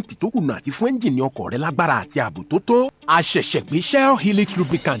lubricant tó kùnà àti fún ẹ́ńjìnì ọkọ̀ rẹ lágbára àti ààbò tó tó? A ṣẹ̀ṣẹ̀ gbé Shell Helix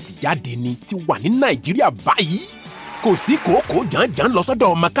lubricant jáde ni ti wà ní Nàìjíríà báyìí. Kò sí kòókòó jàǹjàǹ lọ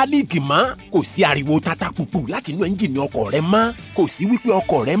sọ́dọ̀ mẹkáníìkì mọ́. Kò sí ariwo tata pupu láti inú ẹ́ńjìnì ọkọ̀ rẹ mọ́. Kò sí wípé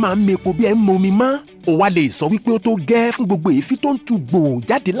ọkọ̀ rẹ máa ń mepo bí ẹ ń momi mọ́. O wá lè sọ wípé ó tó gẹ́ fún gbogbo èéfín tó ń tu gbòò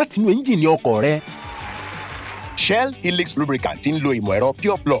jáde láti inú ẹ́ńjìnì ọkọ̀ rẹ. Shell Helix lubricant ń lo ìmọ̀ ẹ̀rọ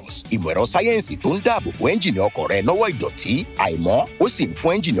Pure Plus, ìmọ̀ ẹ̀rọ sáyẹ́ǹsì tó ń dáàbò bo ẹ́ńjìnì ọkọ̀ rẹ lọ́wọ́ ìdọ̀tí, àìmọ́, ó sì ń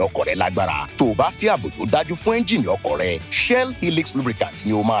fún ẹ́ńjìnì ọkọ̀ rẹ lágbára. Tó o bá fẹ́ ààbò tó dájú fún ẹ́ńjìnì ọkọ̀ rẹ, Shell Helix lubricant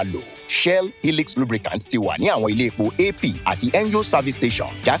ni o máa lò. Shell Helix lubricant ti wà ní àwọn ilé epo AP àti Enyo service station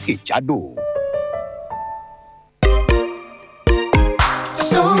jákèjádò.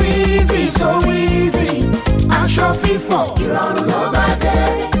 So easy, aṣọ fífọ̀ ìrọ̀rùn ló bá dé.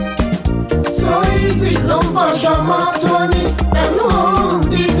 So easy ló ń fọṣọ mọ́ tóní pẹ̀lú òórùn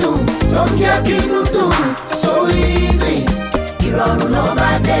dídùn tó ń jẹ́ kí inú dùn. So easy, ìrọ̀rùn ló bá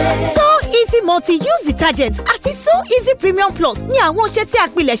dé. So easy multi-use detergent àti So Easy Premium Plus ní àwọn ọṣẹ tí a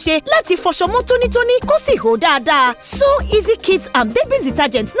pilẹ̀ ṣe láti fọṣọ mọ́ tónítóní kó sì hó dáadáa. So Easy Kids and Baby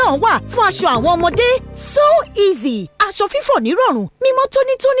detergent náà wà fún aṣọ àwọn ọmọdé. So Easy, aṣọ fífọ̀ nírọ̀rùn, mímọ́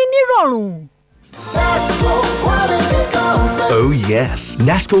tónítóní nírọ̀rùn. Oh yes,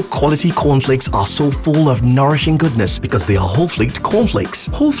 Nasco quality cornflakes are so full of nourishing goodness because they are whole-flaked cornflakes.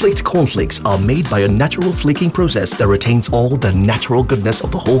 Whole-flaked cornflakes are made by a natural flaking process that retains all the natural goodness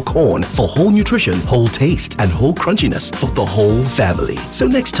of the whole corn for whole nutrition, whole taste, and whole crunchiness for the whole family. So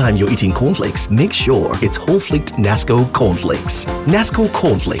next time you're eating cornflakes, make sure it's whole-flaked Nasco cornflakes. Nasco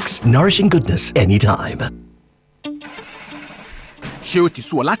cornflakes, nourishing goodness anytime. ṣé o ti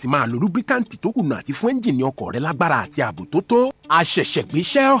sú ọ láti máa lo lubricant tó kùnà àti fún ẹ́ńjìnì ọkọ̀ rẹ lágbára àti ààbò tó tó? A ṣẹ̀ṣẹ̀ gbé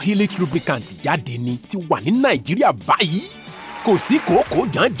Shell Helix lubricant jáde ni ti wà ní Nàìjíríà báyìí. Kò sí kòókòó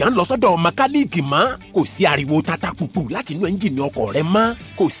jàǹjàǹ lọ sọ́dọ̀ mẹkáníìkì mọ́. Kò sí ariwo tata pupu láti inú ẹ́ńjìnì ọkọ̀ rẹ mọ́.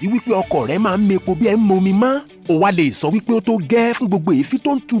 Kò sí wípé ọkọ̀ rẹ máa ń mepo bí ẹ ń momi mọ́. O wá lè sọ wípé ó tó gẹ́ fún gbogbo èéfín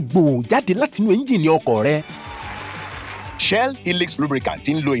tó ń tu gbòò jáde láti inú ẹ́ńjìnì ọkọ̀ rẹ. Shell Helix lubricant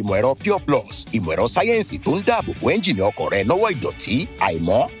ń lo ìmọ̀ ẹ̀rọ Pure Plus, ìmọ̀ ẹ̀rọ sáyẹ́ǹsì tó ń dáàbò bo ẹ́ńjìnì ọkọ̀ rẹ lọ́wọ́ ìdọ̀tí,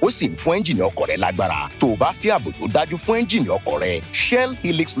 àìmọ́, ó sì ń fún ẹ́ńjìnì ọkọ̀ rẹ lágbára. Tó o bá fẹ́ ààbò tó dájú fún ẹ́ńjìnì ọkọ̀ rẹ, Shell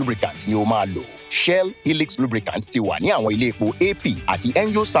Helix lubricant ni o máa lò. Shell Helix lubricant ti wà ní àwọn ilé epo AP àti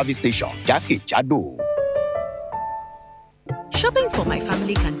Enyo service station jákèjádò. Shopping for my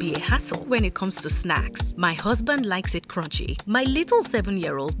family can be a hassle when it comes to snacks. My husband likes it crunchy. My little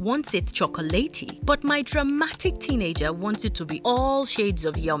 7-year-old wants it chocolatey. But my dramatic teenager wants it to be all shades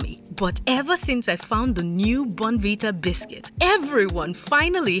of yummy. But ever since I found the new Bonvita biscuit, everyone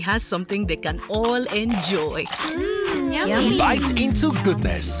finally has something they can all enjoy. Yummy. Bite into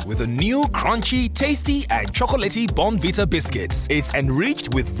goodness with a new crunchy, tasty, and chocolatey Bonvita biscuits. It's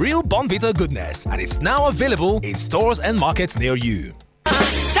enriched with real Bonvita goodness, and it's now available in stores and markets near you.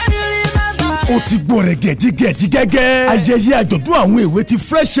 ó ti gbọ́ rẹ̀ gẹ̀jígẹ̀jí gẹ́gẹ́. ayẹyẹ àjọ̀dún àwọn èwe ti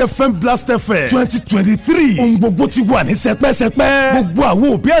Fresh FM Blast FM 2023. ohun gbogbo ti wà ní sẹpẹ́sẹpẹ́. gbogbo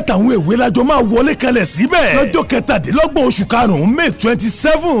àwọn òbí àtàwọn èwe lájọ máa wọlé kalẹ̀ síbẹ̀. lọ́jọ́ 17 oṣù karùn-ún May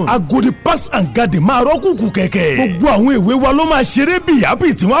 27. Agodi Parks and Garden máa rọ́kùnkùn kẹ̀kẹ́. gbogbo àwọn èwe wa ló máa ṣeré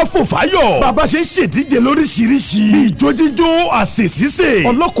bíyàbí tí wọ́n á fò fáyọ̀. bàbá ṣe ń ṣèdíje lóríṣiríṣi. bí ìjójíjó àsè sísè.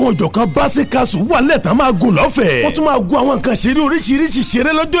 ọlọ́kan òjọ̀kan báṣẹ́ kaṣù wà lẹ́tàn máa gùn lọ́fẹ̀ẹ́. wọ́n tún máa gun àwọn nǹkan ṣeré oríṣiríṣi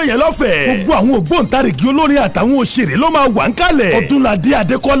ṣeré lọ́jọ́ yẹn lọ́fẹ̀ẹ́. gbogbo àwọn ògbóǹtarìgì olórin àtàwọn òṣèré ló máa wà ń kalẹ̀. ọdúnladé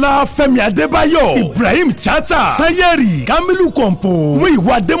adékọ́lá fẹ́mi adébáyọ̀ ibrahim chata sayeri kamilu kọ̀ǹpò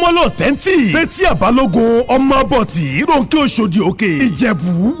múyìwá adémọ́lá ọ̀tẹ́ntì fẹ́tí àbálógun ọmọbọ̀tì ronke oṣòdì òkè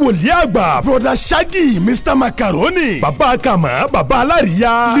ìjẹ̀bù wòlíì àgbà broda shaggy mr macaroni baba kama baba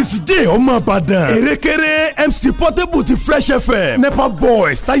alárìíyá liside ọmọ ìbàdàn erékeré mc portable ti fresh fm nepa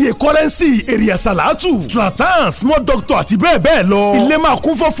boys taye currency èrìyà salatu stratan small doctor àti bẹ́ẹ̀ bẹ́ẹ̀ lọ. ilé máa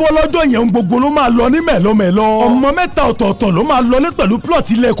kún fọ́fọ́ lọ́jọ́ yẹn gbogbo ló máa lọ ní mẹ́lọ́mẹ́lọ́. ọmọ mẹ́ta ọ̀tọ̀ọ̀tọ̀ ló máa lọlé pẹ̀lú plot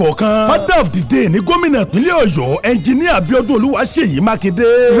ilẹ̀ kọ̀ọ̀kan. father of the day ní gómìnà ìpínlẹ̀ ọ̀yọ́ ẹnjiníà abiodun olúwaṣeyì mákindé.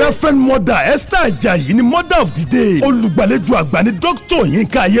 reverend mother esther ajayi ni mother of the day. olùgbàlejò àgbà ni doctor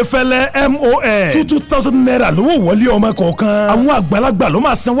yinka ayéfẹ́lẹ́ mon. 2,000 naira lówó wọlé ọmọ kọ̀ọ̀kan. àwọn àgbàlagbà ló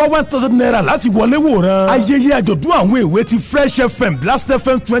máa san 1,000 naira láti wọlé wòran. ayẹyẹ àjọ̀dún àwọn èwe ti fresh fm blast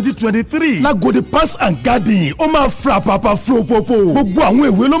fm 2023 lágòdì Parks and Garden ó máa fra pàpà fúropopo. gbogbo àwọn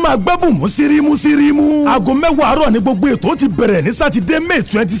èwe ló máa gbẹ́bùn sírímù. aago 10 àárọ̀ ni gbogbo ètò ti bẹ̀rẹ̀ ní sátidé May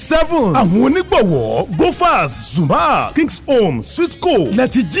 27. àwọn onígbọ̀wọ́ bofas zuma kings home sweetco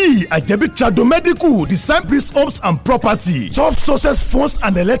letiji ajẹbi tradomedical design breeze homes and property top success phones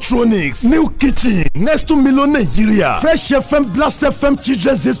and electronics new kitchen next to Milo Nigeria fresh fm blast fm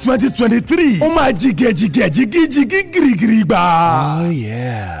children's day 2023 ó máa jìgẹ̀ girigiri gbà. oh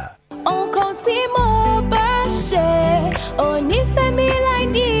yeah. nǹkan tí mo bá ṣe ò ní fẹ́ mi láì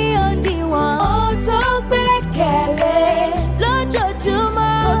ní òdiwọ̀n. ó tó gbẹ́kẹ̀lé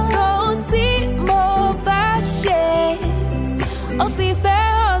lójoojúmọ́. kò sọ ohun tí mo bá ṣe ó fi fẹ́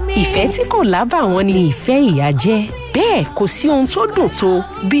hàn mí. ìfẹ́ tí kò lábàwọ́n ni ìfẹ́ ìyá jẹ́. bẹ́ẹ̀ kò sí ohun tó dùn tó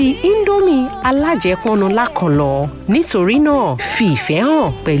bíi indomie alájẹpọnu lákànlọ́. nítorí náà fi ìfẹ́ hàn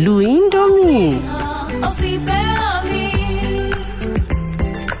pẹ̀lú indomie. ó fi fẹ́ hàn mí.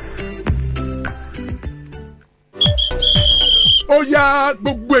 ó yá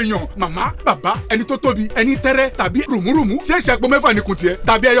gbogbo èèyàn màmá bàbá ẹni tó tóbi ẹni tẹ́rẹ́ tàbí rùmùrùmù ṣé ìṣẹ́pọ̀ mẹ́fà ní kun tiẹ̀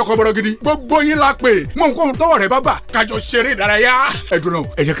tàbí ẹyọ kan bọ̀rọ̀ gidi gbogbo yín la pè mọ nǹkan tọwọ́ rẹ bá bà kájọ ṣeré ìdárayá. ẹ dùn náà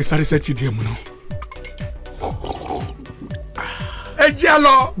ẹ jẹ́ kí sáré sẹ́ẹ̀tì díẹ̀ mu náà. ẹ jẹ́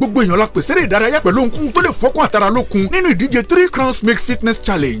lọ. gbogbo èèyàn la pè sẹ́rẹ̀ ìdárayá pẹ̀lú ohun tó lè fọ́kàn àtàrà lókun nínú ìdíje 3 crowns make fitness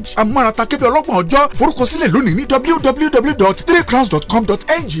challenge amárata kébé ọlọ́gbọ̀n ọjọ́ forúkọsílẹ̀ lónìí ní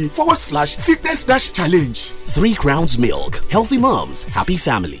www.3crowns.com.ng/fitness-challenge. 3 Crowns Milk. Healthy moms, happy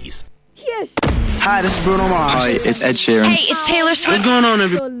families. this? Hi, this is Bruno Mars. Hi, it's Ed Sheeran. Hey, it's Taylor Swift. What's going on,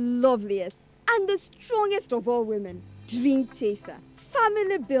 everybody? The loveliest and the strongest of all women, dream chaser,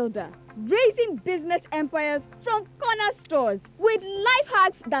 family builder, raising business empires from corner stores with life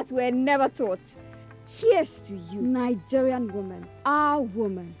hacks that were never taught. Cheers to you, Nigerian woman, our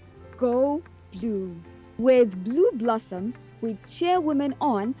woman. Go bloom. With Blue Blossom, we cheer women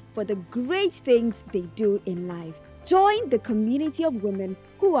on for the great things they do in life. Join the community of women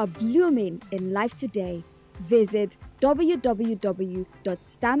who are blooming in life today. Visit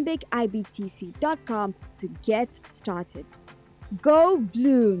www.stambicibtc.com to get started. Go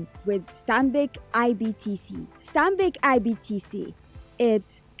bloom with Stanbic IBTC. Stanbic IBTC.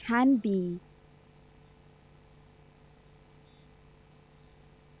 It can be.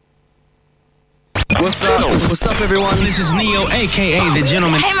 What's up? What's up, everyone? This is Neo, aka The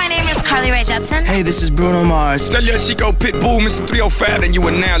Gentleman. Hey, my name is Carly Rae Jepsen. Hey, this is Bruno Mars. Tell your Chico Pitbull, Mr. 305, and you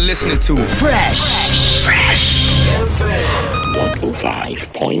are now listening to Fresh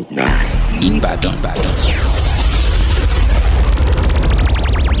 105.9 Ibadan.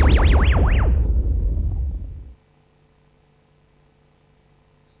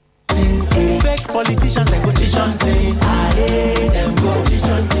 Fake politicians and go chanting. I hate them go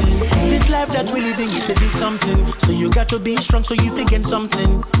chanting. This life that we living is a big something. So you got to be strong so you get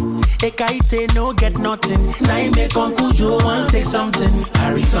something. Ekaite no get nothing. Now you make Uncle Joe want take something.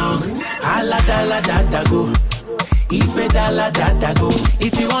 Harry song, ala da la da da go. Ife da la da da go.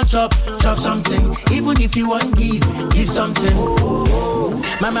 If you want chop, chop something. Even if you want give something.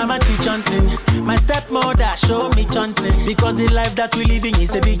 My mama teach hunting. My stepmother show me chanting. Because the life that we living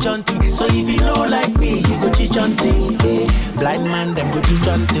is a big chanting. So if you know like me, you go teach hunting. Blind man, them go teach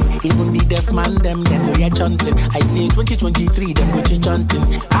hunting. Even the deaf man, them go hear chanting. I say 2023, them go teach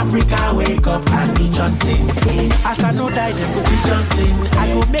hunting. Africa, wake up and be chanting. As I know die, them go teach hunting.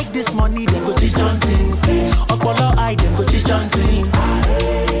 I go make this money, them go teach hunting. Okpolo eye, them go teach hunting.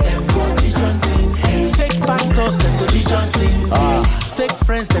 Them go teach hunting. Fake pastors, them go teach hunting. Fake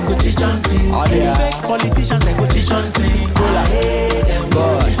friends, them go teach hunting. Fake politicians, them go teach hunting. Them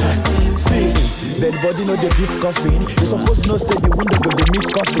go teach hunting. See, dead body know the beef coffin. You supposed no stay the window go the miss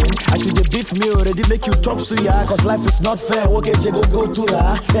coffin. I should the beef me already make you chop suya. Cause life is not fair. Okay, go to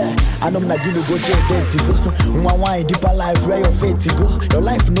her. Yeah, I know I'm not gonna go to dead to go. Why deeper life where your fate to go. Your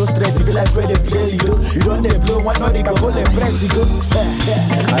life no straight to be like where they play you. You don't they blow, why not they can hold and press you go.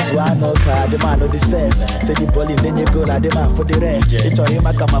 As I know car, the man know the sense. Say the ball in then you go like the man for the rest. It's all him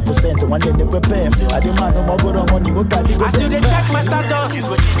I come up percent one day they prepare. I demand no more money, go carry go. As you dey check my status, you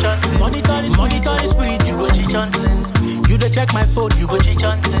go cheat hunting. Monitor the spirit, you go cheat hunting. You dey check my phone, you go cheat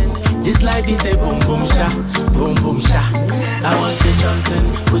hunting. This life is a boom boom sha, boom boom sha. I want to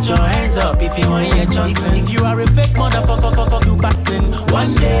chanting. Put your hands up if you want hear chanting. If you are a fake motherfucker, you batting.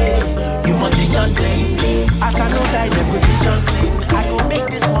 One day you must be chanting. As I know die, them go cheat chanting. I go make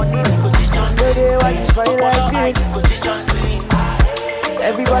this money, them go cheat chanting. Why you fight like this? Go cheat chanting.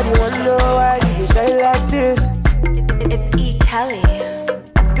 Everybody wanna know why you shine like this. It's E. Kelly.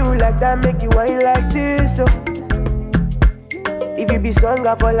 Do like that, make you whine like this. So if you be sung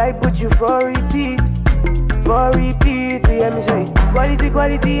up for life, put you for repeat. For repeat, you hear me say quality,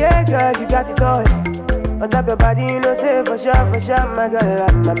 yeah, girl, you got it all. On top your body, you know, say for sure, my girl,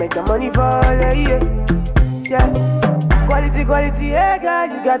 I'ma make the money fall, yeah. Quality, yeah, girl,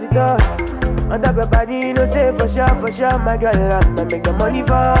 you got it all. On top your body, you know, say for sure, my girl, I'ma make the money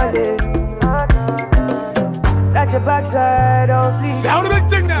fall, yeah. Let your backside on fleek. Sound a big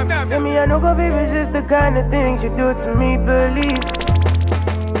thing now. Say me, I no go fit resist the kind of things you do to me, believe.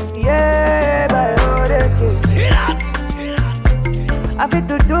 Yeah, my old kid. I fit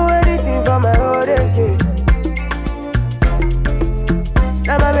to do anything for my old kid.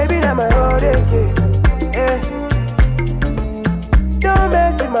 Now my baby, now my old kid. Yeah. Don't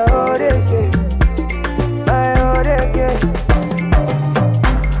mess with my old kid. My old kid.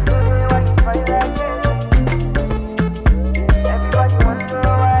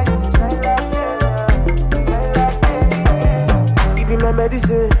 My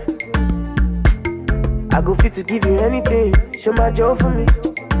medicine, I go fit to give you anything. Show my joy for me.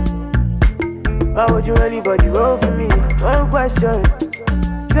 Why would you anybody roll for me? One question,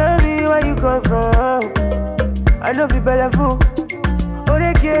 tell me where you come from. I know you better fool. Oh,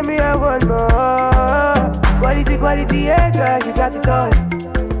 they gave me a one more. Quality, yeah, girl, you got it all.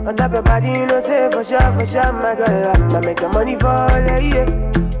 On top your body, you know, say for sure, my girl, I'ma make the money fall,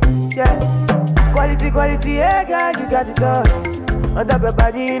 yeah. Quality, yeah, girl, you got it all. On top your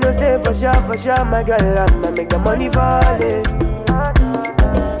body, you know, say for sure, my girl, I'ma make the money fall, yeah.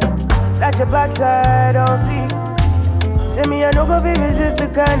 Let your backside on fleek. Say me, I no go fi resist the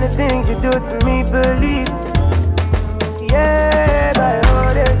kind of things you do to me, believe. Yeah, my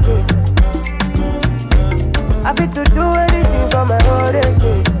heart again. I fit to do anything for my heart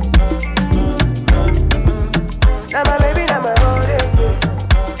again. Now my baby, now my heart again.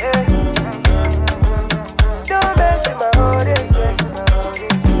 Yeah. Don't mess with my heart again.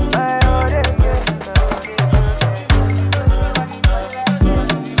 My heart again.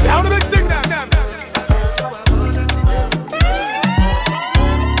 Sound of the thing now.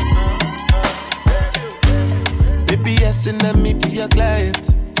 Baby, yes, and let me be your client.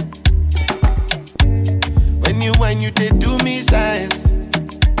 When you did do me science.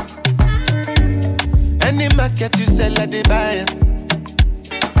 Any market you sell at the buyer.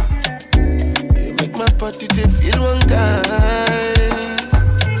 You make my body they feel one kind.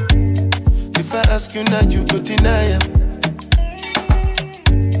 If I ask you now, you go deny it.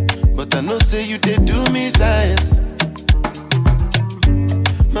 But I know say you did do me science.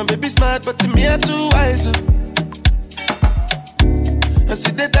 My baby smart, but to me I too wise. And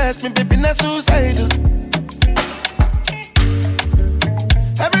see they ask me, baby, not suicidal.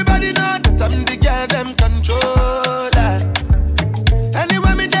 Everybody know that I'm the girl them controller.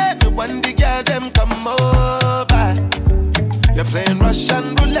 Anywhere me there, me want the girl them come over. You're playing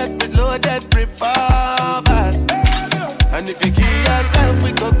Russian roulette with loaded revolvers. And if you kill yourself,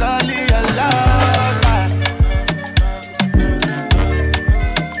 we go call it a lover.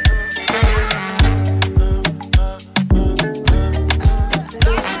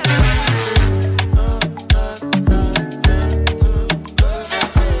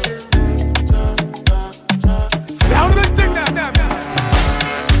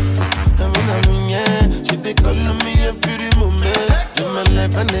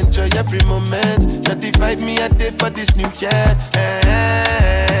 And enjoy every moment. 35 me a day for this new year.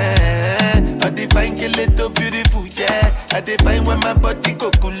 I define kill it so beautiful, yeah. I define when my body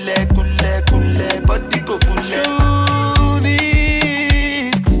go cool, body go cool. You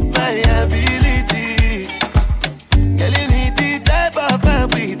need my ability. Girl, you need the type of man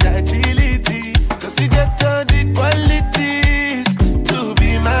with agility. Cause you get all the qualities to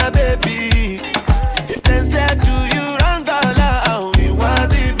be my baby. If they say I do you wrong,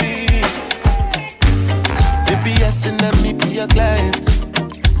 let me be your client.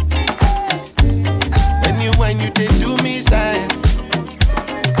 When you they do me science.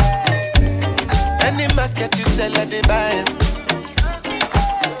 Any market you sell at the buyer.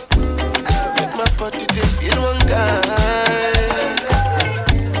 Make my body they feel one kind.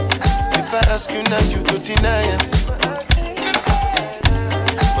 If I ask you now, you go deny it.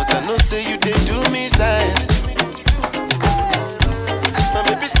 But I know say you they do me science. My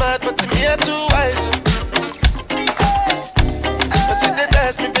baby smart, but to me I too wise. I see they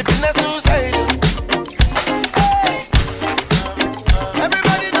ask me, baby, not suicidal.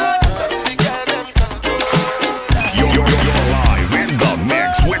 Everybody know that I'm the guy them control. You're live in the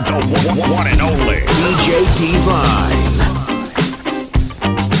mix with the one and only DJ Divine.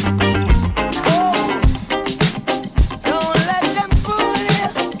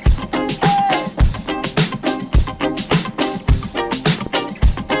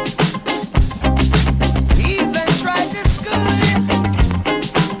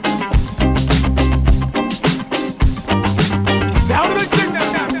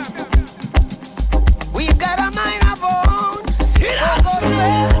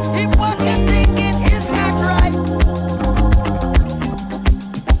 If what you're thinking is not right,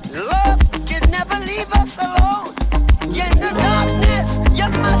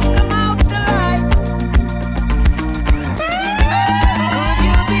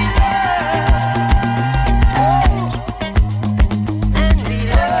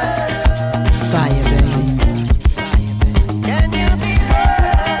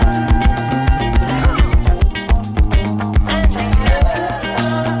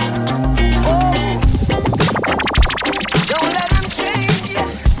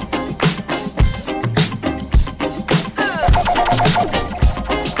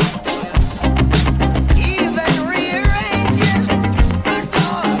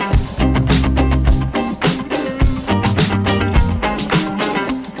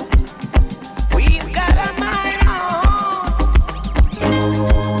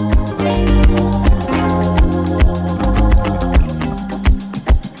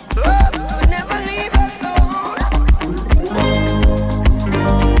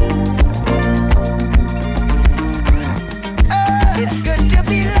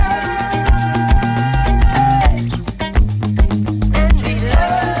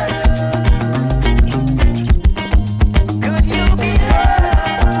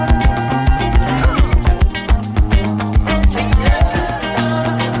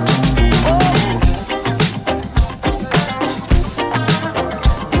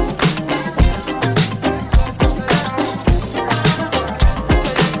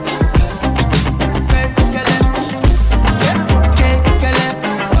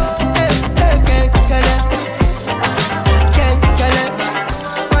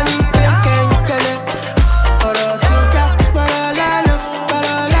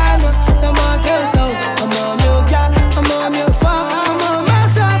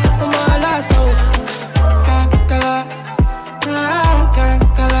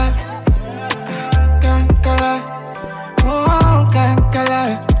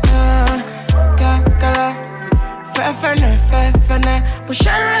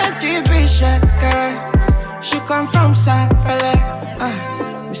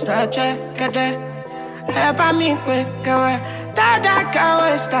 Mr. Check, Eba mi kwe kawe, dada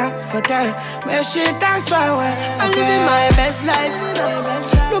kawe stop for that. Me she dance for way. I'm living my best life.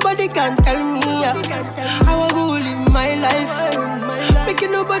 Nobody can tell me how I go live my life.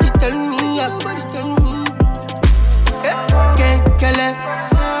 Making nobody tell me. Can't kill it.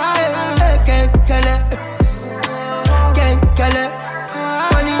 Can't kill it. Can't kill it.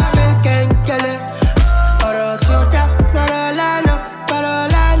 Money can't kill it. Oro chuta, Marolano,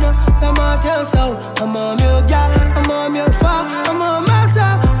 Parolano, I'm on till so. I'm on your job, I'm on your phone, I'm on my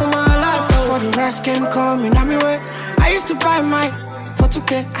soul, I'm on last soul. For the rest came coming, I'm your way. I used to buy mine for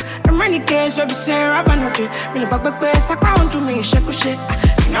 2K. The many days where we say, Rabba no day. Really back, I can't do me, shake. You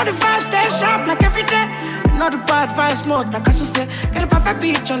know the vibes, stay sharp like every day. You know the bad vibes, more like a souffle. Get a perfect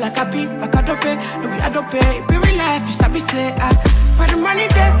picture like a beat, like a dope. No, we adopt it, it be real life, you sabi say, for the money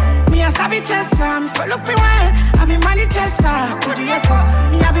day, me a sabi chessa. Me follow me wine, I be money chessa. Could you echo?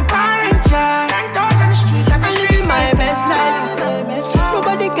 Me a be Power Ranger. 10 toes on the street, I'm living my best life.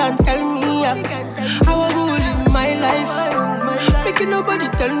 Nobody can tell me how I go live my life. Making nobody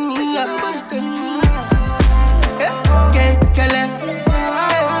tell me. Can't kill it.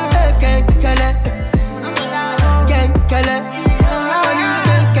 Can't kill it. Can't kill it.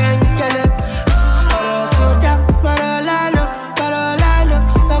 Can't kill it. Parolano,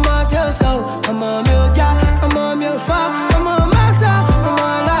 I'm on your soul. I'm on your job, I'm on your phone, I'm on my soul, I'm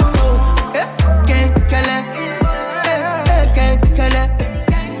on la soul. Can't kill it. Can't kill it.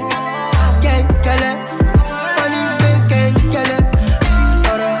 Can't kill it. Money can't kill it.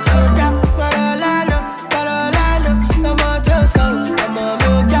 Parolano, I'm on your soul. I'm on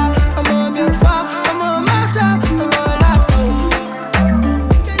your job, I'm on your phone, I'm on my soul, I'm on la soul.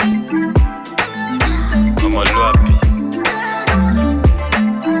 I'm a lobby.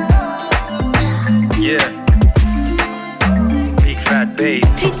 Yeah. Big fat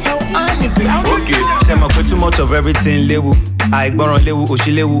bass. Okay, ṣe mọ̀ pé too much of everything léwu. Àìgbọràn léwu,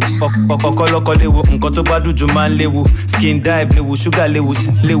 òṣì léwu, ọkọlọ́kọ léwu, nǹkan tó bá dùn jù máa ń léwu. Skin dive léwu, sugar léwu,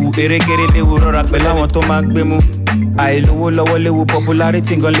 erékeré léwu, rọra pẹ̀lú àwọn tó máa ń gbé mú. Àìlówó lọ́wọ́ léwu,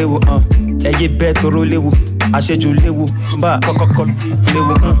 popularity gan léwu, ẹyẹ bẹ́ẹ̀ toró léwu, àṣejù léwu, bá kọ́kọ́kọ́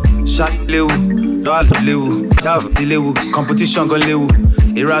léwu, ṣá léwu, lọ́àlù léwu, sáàfù léwu, competition gan léwu,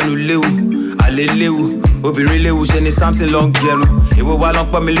 ìranù léwu, àlè léwu, obìnrin léwu, ṣe ni Samson lọ ń gẹrun. Èwo wa lọ ń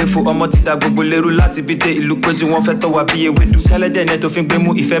pọ́n mi léfo, ọmọ ti da gbogbo lérú láti bí dé ìlú péjú wọn fẹ́ tọ́ wa bí ewédú. Ṣẹlẹ́dẹ̀ ní ẹ tó fi ń gbé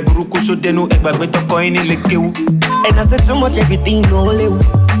mú ìfẹ́ burúkú sódẹ́nu ẹgbàgbé tọkọ yín nílé kéwu. And I said too much everything no lewu.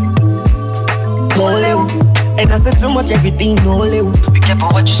 And I said too much everything no lewu. Be careful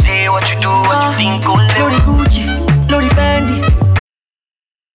what you say, what you do, what you think go lewu. Lori Gucci, Lori Fendi.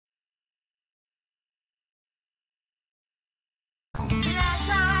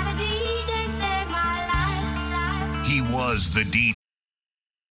 He was the DJ.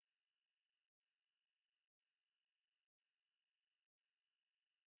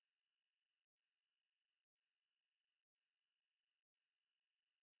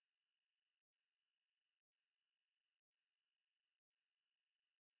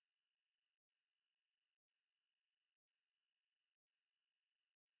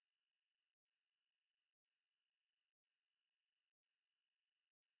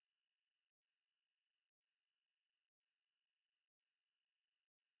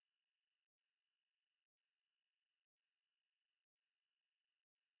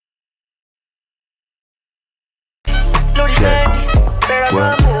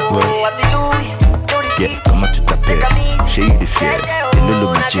 Yeah, comment tu t'appelles? J'ai eu des fiers, t'es le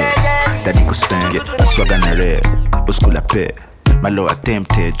budget. T'as dit qu'on stand, yeah, la soie ganarelle. Au school la paix, my lord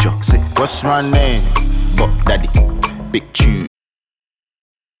attempted, yo. Say, what's my name? But daddy, big tune.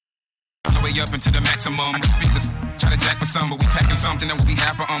 All the way up into the maximum. I got speakers, try to jack for some, but we packing something that will be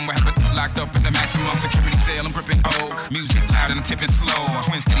half for We have it locked up in the maximum security cell. I'm gripping old music loud and I'm tipping slow.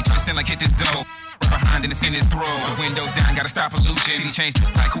 Twin steady twisting like hit this dough. Behind and it's in his throat. The windows down, gotta stop pollution. He changed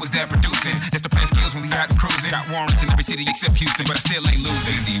like who is that producing? Just to play skills when we out and cruising. Got warrants in every city except Houston, but I still ain't losing.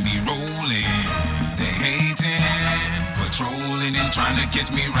 They see me rolling, they hating, patrolling and trying to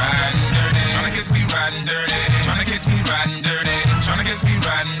catch me riding dirty. Trying to catch me riding dirty. Trying to catch me riding dirty. Trying to catch me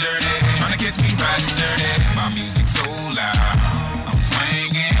riding dirty. Trying to catch me riding dirty. My music so loud, I'm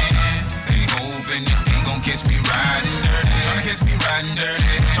swinging. They hoping that they gon' catch me riding dirty. Trying to catch me riding dirty.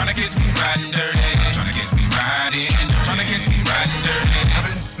 Trying to catch me riding dirty. Trying to catch me riding. Trying to catch me riding dirty. I've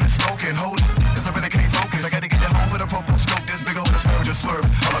been smoking, holding, cause I really can't focus. I gotta get it home with a purple scope. This big old swerve, just swerve.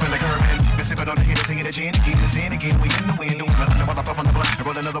 All up in the curb, man. Been sipping on the hit, singing the gin again, the sin again. We in the wind, doing nothing while I puff on the blunt. I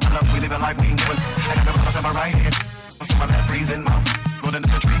roll another one up, we living like we ain't giving. I got the run up in my right hand. I see my left breezing, mouth. Rolling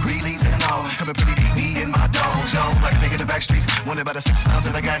up the tree, green leaves and all. Coming pretty deep, me and my dogs, y'all. Like a nigga, the back streets. Wanted by the 6 pounds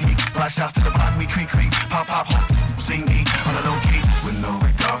that I got heat. Lot shots to the block, we creak, pop, pop, hop. See me on the low key with no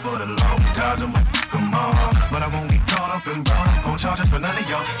regard for the law. We dodge them, come on. But I won't get caught up and brought up on charges for none of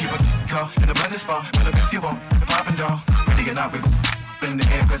y'all. Keep a call in the blended spot. When up if you want, the poppin' dog. Ready or not, we in the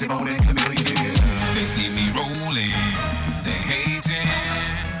air, cause they won't in chameleon. They see me rolling, they hating,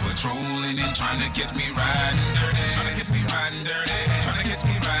 patrolling and trying to catch me riding dirty. Trying to catch me riding dirty. Trying to catch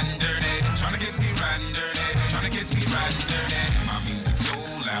me riding dirty. Trying to catch me riding dirty. Trying to catch me riding dirty. My music's so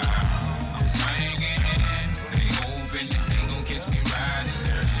loud, I'm swinging. They hoping that they gon' catch me riding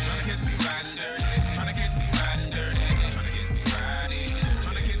dirty. Trying to catch me riding dirty. Trying to catch me riding dirty. Trying to catch me riding.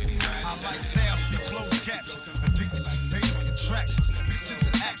 Trying to catch me riding. I like style, your closed caption, addicted to paper attractions, pictures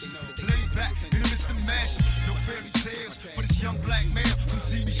and actions, laid back in the midst of mashes. No fairy tales for this young black male. Some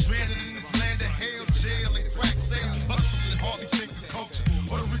see me stranded in this land of hell, jail and crack sales, hustling and hardly think of culture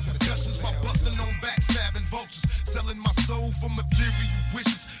or the repercussions while busting on backstabbing vultures, selling my soul for material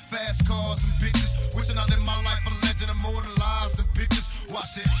wishes, fast cars and bitches, wishing I live my life a legend immortalized in pictures.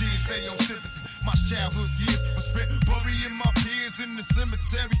 Watch that tears say your sympathy. My childhood years were spent burying my peers in the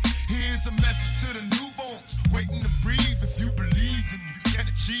cemetery. Here's a message to the newborns waiting to breathe. If you believe, then you can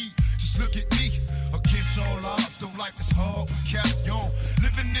achieve. Just look at me, against all odds, though life is hard, we carry on.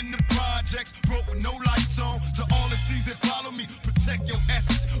 Living in the projects, broke with no lights on. To all the seas that follow me, protect your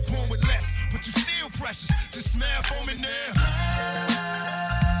essence. Born with less, but you still precious. Just smile for me now.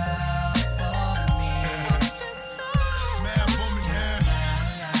 Smile for me now.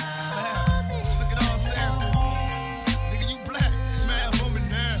 Smile. Look at all Sam. Nigga, you black. Smile for me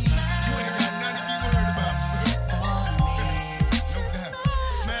now. You ain't got nothing to be worried about. No doubt.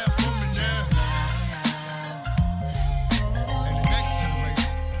 Smile for me now. And the next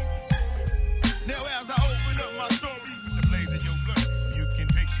generation. Now as I open up my story, the blaze in your blood, so you can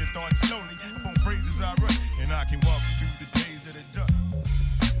picture thoughts slowly upon phrases I write, and I can walk you through the days that are done.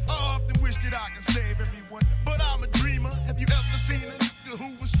 I often wish that I could save everyone, but I'm a dreamer. Have you ever seen a nigga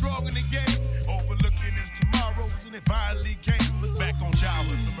who was strong in the game, overlooking his tomorrows, and it finally came? Look back on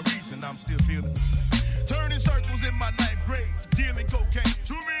childhood for a reason I'm still feeling. Turning circles in my ninth grade, dealing cocaine.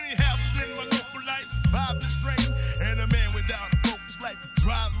 Too many houses in my local life, surviving the strain, and a man without a focus life would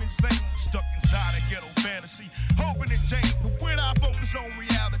drive me insane. Stuck inside a ghetto fantasy, hoping it changed, but when I focus on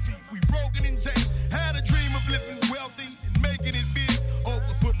reality, we broken and chained. Had a dream of living wealthy and making it big.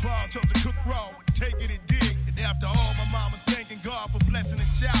 Over football, chose to cook raw and taking it dig. And after all, my mama's thanking God for blessing a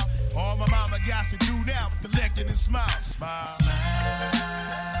child. All my mama got to do now is collecting and smile. Smile.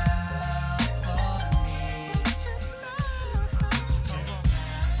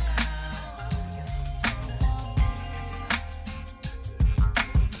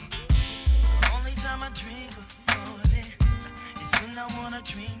 Only time I drink before it is when I wanna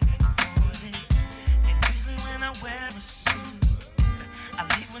drink before it. And usually when I wear a suit, I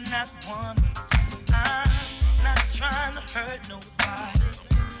leave with not one. I'm not trying to hurt nobody.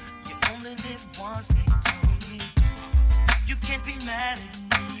 You only live once, they told me. You can't be mad at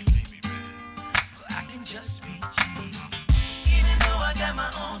me, but I can just be cheap. Even though I got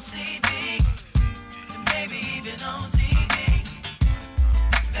my own CD, and maybe even on TV,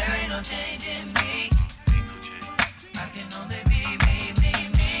 there ain't no change in me. I can only be me.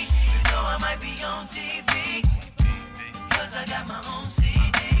 You know I might be on TV, cause I got my own CD.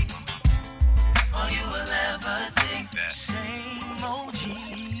 All you will ever see, same OG.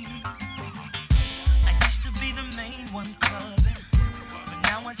 I used to be the main one clubbing, but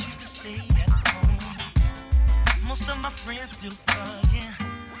now I choose to stay at home. Most of my friends still thugging,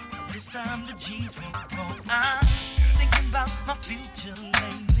 but this time the G's won't go. I'm thinking about my future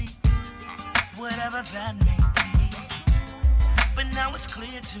lately, whatever that may be. But now it's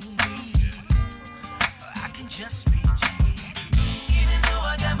clear to me, I can just be G. Even though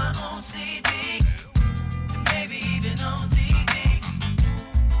I got my own CD, and maybe even on TV,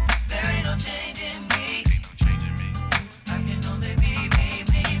 there ain't no change in me. I can only be me.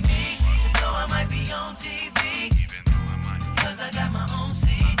 Even though I might be on TV, cause I got my own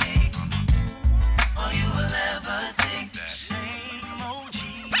CD. All you will ever see, same OG.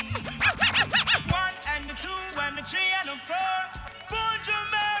 1 and the 2 and the 3 and the 4. Bunch of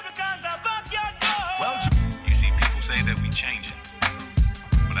Americans are back your door. Well, you see, people say that we changing,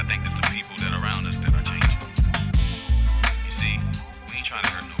 but I think it's the people that are around us that are changing. You see, we ain't trying to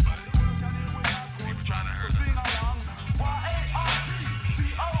hurt nobody. People trying to hurt us.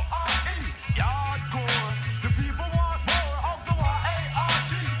 Yardcore. The people want more of the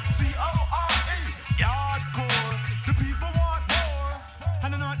Y-A-R-D-C-O-R-E. Yardcore. The people want more. I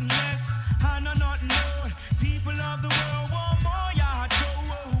know nothing less, I know nothing more. People of the world want more yardcore.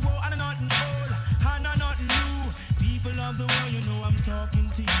 I know nothing old, I know nothing new. People of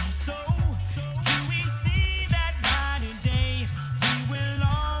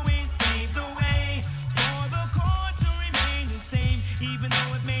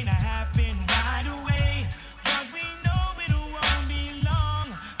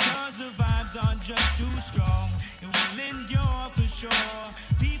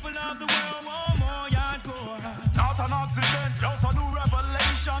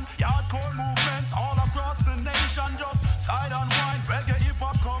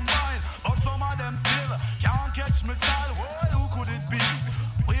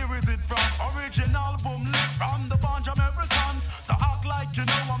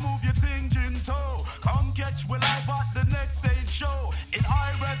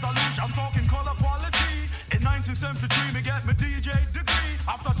resolution, talking color quality. In 1973, me get my DJ degree.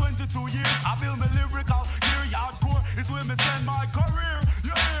 After 22 years, I build my lyrical gear. Hardcore is where me spend my career.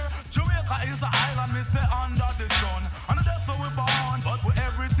 You hear? Jamaica is an island, me say under the sun. And that's how we born, but with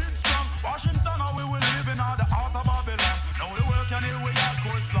everything strong. Washington, how we will live in all the heart of Babylon. Now the world can hear we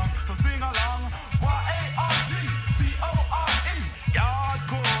hardcore slang. So sing along. Y-A-R-D-C-O-R-E.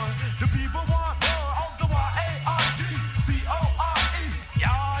 Hardcore. The people want more of the Y-A-R-D-C-O-R-E.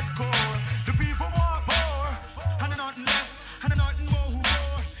 Hardcore. The people want more. And nothing less, and nothing more.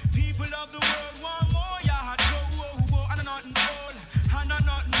 People of the world want more. Yeah, hardcore. And nothing old, and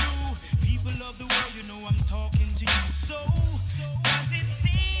nothing new. People of the world, you know I'm talking to you. So does it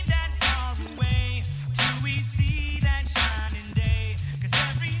seem that far away till we see that shining day? 'Cause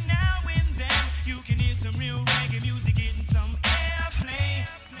every now and then you can hear some real reggae music getting some airplay.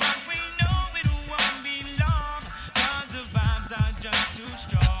 But we know it won't be long, 'cause the vibes are just too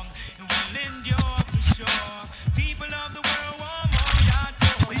strong. And we'll endure for sure. People of the world want more.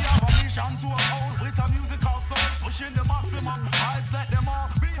 We have a mission to uphold with a musical soul, pushing the maximum vibes, let them all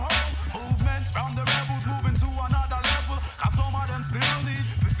be whole. Movements from the rebels moving to another level, 'cause some of them still need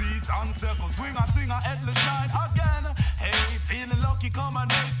the seas and circles. Swing a sing a endless line again. Hey, feeling lucky, come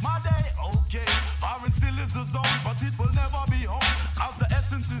and make my day. Okay, foreign still is the zone, but it will never be home, 'cause the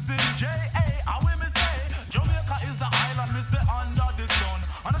essence is in J.A. How we me say, Jamaica is an island, me say under the sun.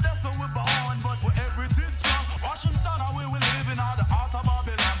 And that's how we born, but with everything strong. Washington, how we will live in all the heart of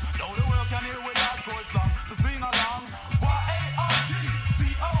Babylon. Now the world can hear we hardcore slang, so sing along.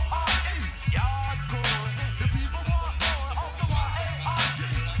 Y-A-R-D-C-O-R-E. Hardcore. The people want more of the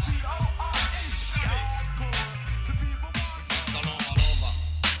Y-A-R-D-C-O-R-E. Hardcore. The people want Mr. Lover.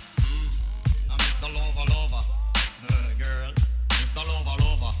 I'm Mr. Lover. Girl, Mr. Lover.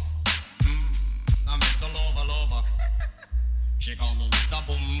 I'm Mr. Lover. She call me Mr.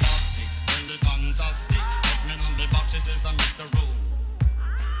 Bombastic, really fantastic. Touch me on the back, she says I'm Mr. Romantic,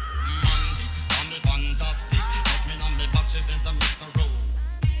 on the fantastic. Touch me on the back, she says I'm Mr.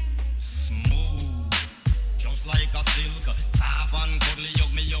 Smooth, just like a silk. Soft and cuddly,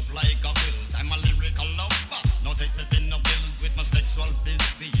 hug me up like a quilt. I'm a lyrical lover. Now take me in a build with my sexual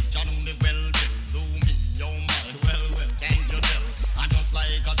physique. You know me well, do me, oh my, well, can't you tell? I'm just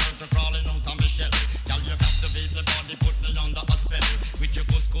like a turtle crawling out of my shell. Girl, you captivate the body, put me under a spell. With your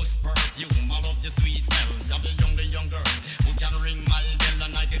couscous perfume, I love your sweet smell. You're the young girl who can ring my bell,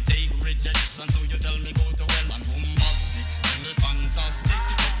 and I can take rejection. So you tell me go to hell. I'm bombastic, really fantastic.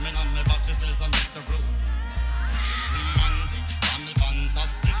 Put me on my back, she says I'm Mr. Romantic, I'm the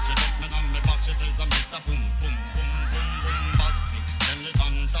fantastic. She took me on my back, she says I'm Mr. Boom, boom, boom, boom, bombastic, really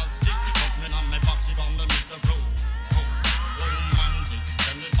fantastic. Put me on my back, she call me Mr. Romantic,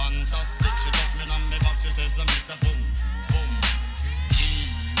 really fantastic. She took me on my back, she says I'm Mr. Boom, boom.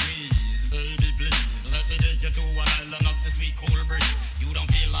 Baby, please, let me take you to an island of the sweet cool breeze. You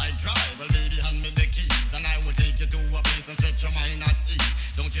don't feel like drive, well baby, hand me the keys, and I will take you to a place and set your mind at ease.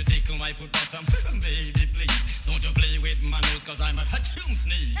 Don't you tickle my foot bottom, baby, please. Don't you play with my nose, 'cause I'm a hatchoon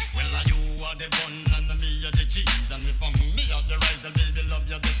sneeze. Well, you are the bun and me are the cheese, and if I'm me are the rice, and baby, love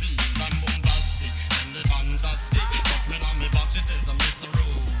you the peas. I'm bombastic, and the fantastic. Touch me on me back, she says I'm Mr.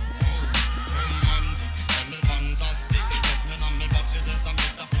 Romantic, and the fantastic. Touch me on me back, she says I'm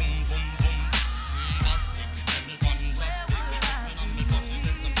Mr. Boom, boom, boom. Fantastic, and the fantastic. Touch me on me back, she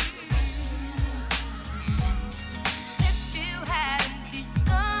says I'm Mr. If you hadn't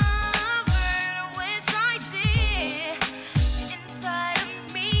discovered which I did inside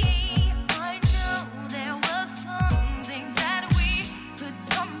of me, I know there was something that we could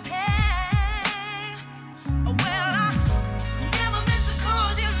compare. Well, I never meant to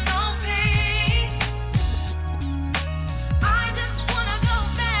cause you no pain. I just wanna go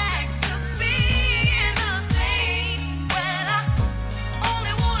back to being the same. Well, I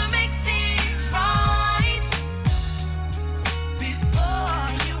only wanna make things right before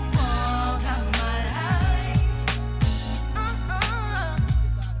you walk out my life.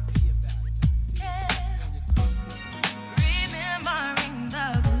 Remembering the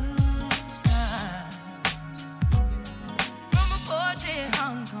good times from a porch in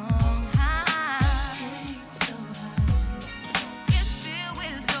Hong Kong high. It's filled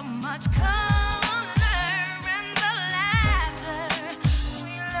with so much color and the laughter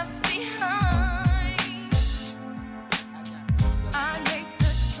we left behind. I make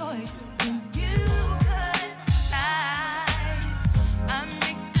the choice when you cut sides. I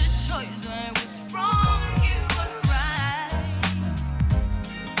make the choice when I was wrong, you were right.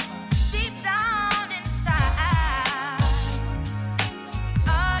 Deep down inside, I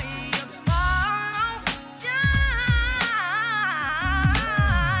apologize.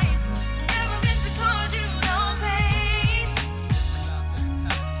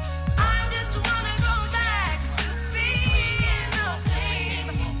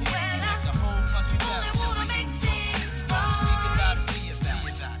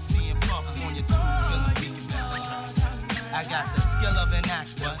 I got the skill of an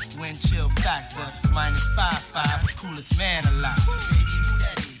actor, wind chill factor, -5.5, coolest man alive.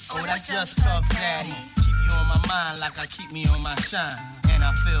 Oh, that's just Puff Daddy. Keep you on my mind like I keep me on my shine. And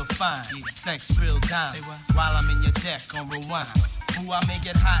I feel fine, sex real dime. While I'm in your deck on rewind. Who I make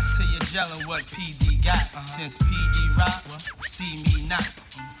it hot till you're gelling what PD got. Since PD rock, see me not.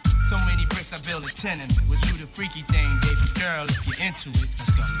 So many bricks I build a tenement. With you the freaky thing, baby girl, if you're into it,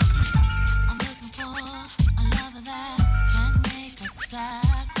 let's go. I'm looking for a lover that can make a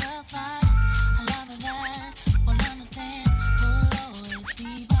sacrifice. A lover that will understand, will always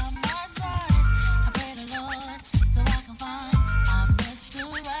be by my side. I pray the Lord so I can find my Mr.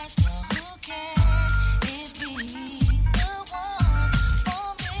 Right. So who can it be? The one for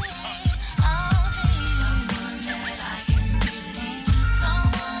me. I'll need someone that I can believe,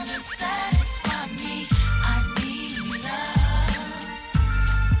 someone to satisfy me. I need love.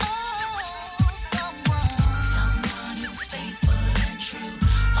 Oh,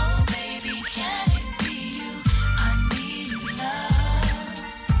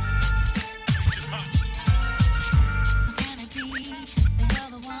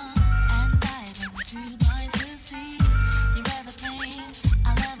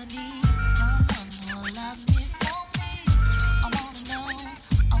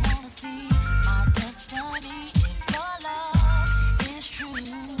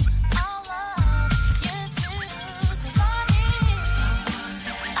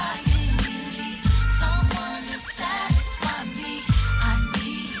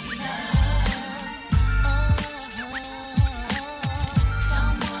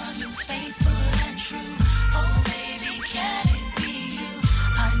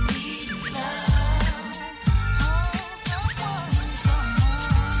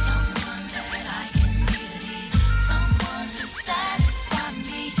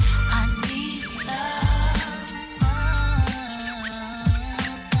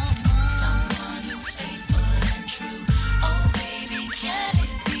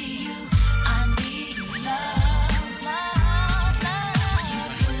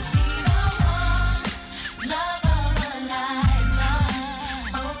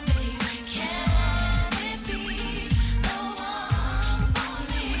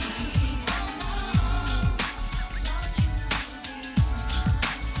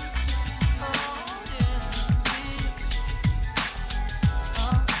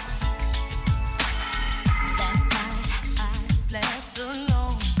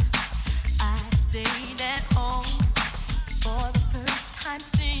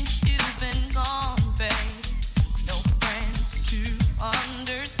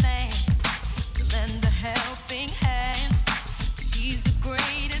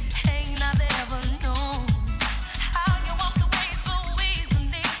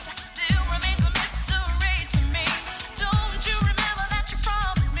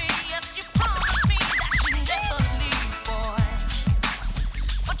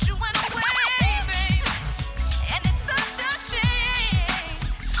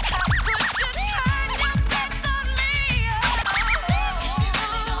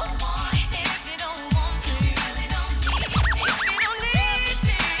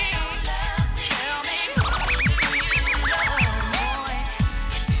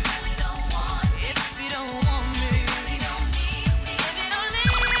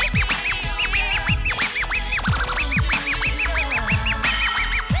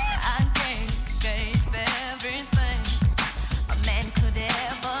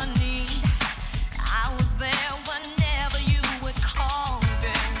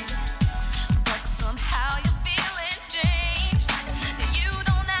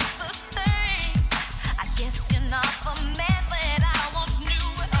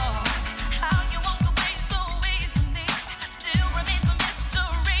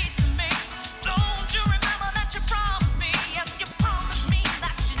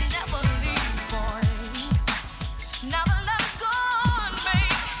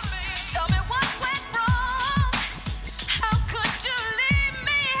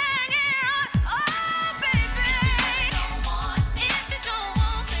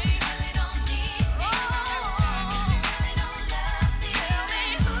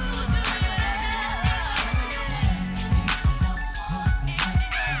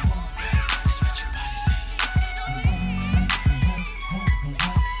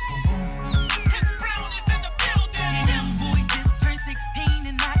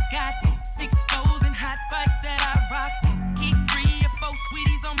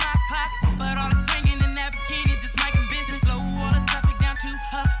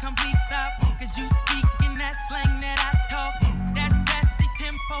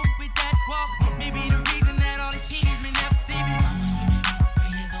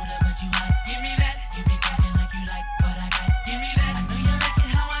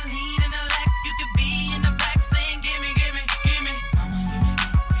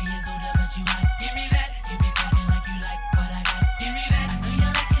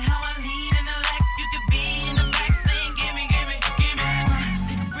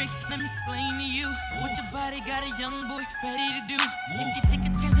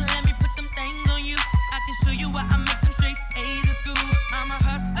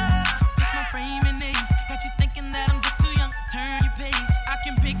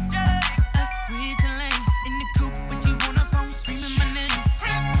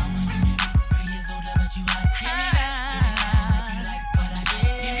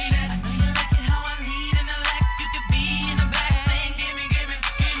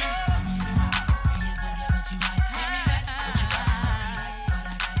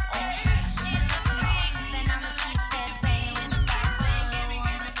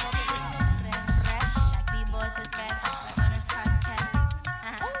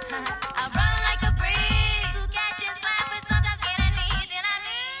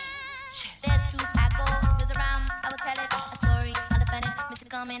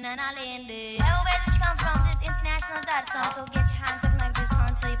 party song, so get your hands up like this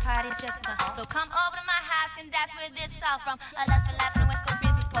until your party's just begun. So come over to my house and that's where this all from. A lust for life from West Coast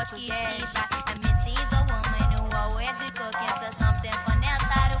music, Portuguese, and Missy's the woman who always be cooking. So something for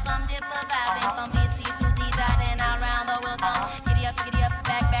Nelsa to come dip a vibing from BC to D dot and around the world. Come giddy up,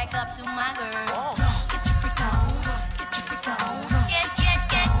 back up to my girl. Get your freak on, get your freak on. Get your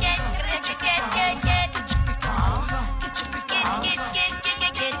freak on, get your freak on.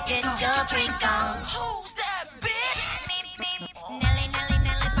 Get your freak on. Who's that bitch? Me. Nelly,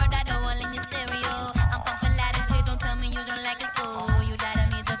 put that all in your stereo. I'm pumping loud and clear, don't tell me you don't like it, so you died on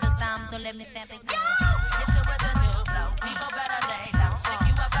me the first time, so let me stamp it. Get you with a new flow, people better lay down. Stick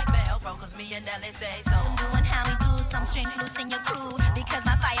you up like Velcro, cause me and Nelly say so. I'm doing how we do, some strings loose in your crew, because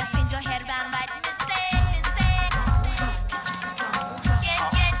my fire spins your head round right, mistake.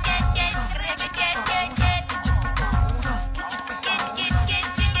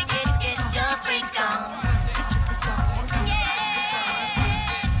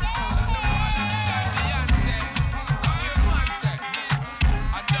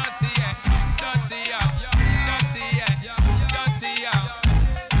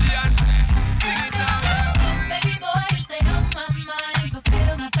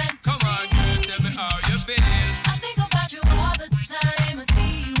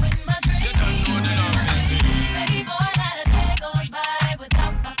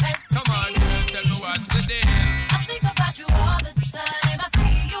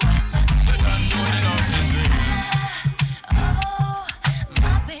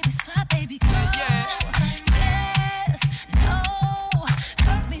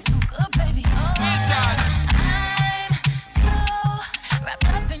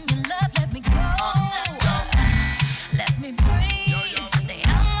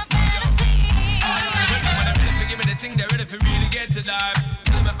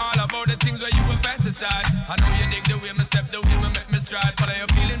 I know you dig the way me step, the way me make me stride. Follow your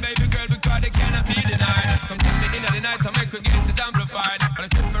feeling, baby girl, because they cannot be denied. Come take me in at the night, I make her get it amplified.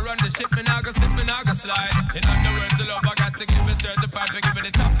 But if you run the ship, me nah go slip, me nah go slide. In other words, the love I got to give it certified. For give it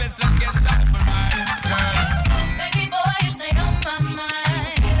the toughest, longest type of ride, girl. Baby boy, you stay on my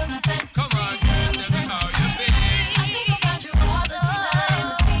mind. Feel my fantasy. Come on, girl, tell me how you feel. I think about you all the time.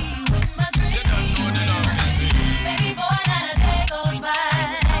 I see you in my dreams. You don't know the love is real. Baby boy, not a day goes by.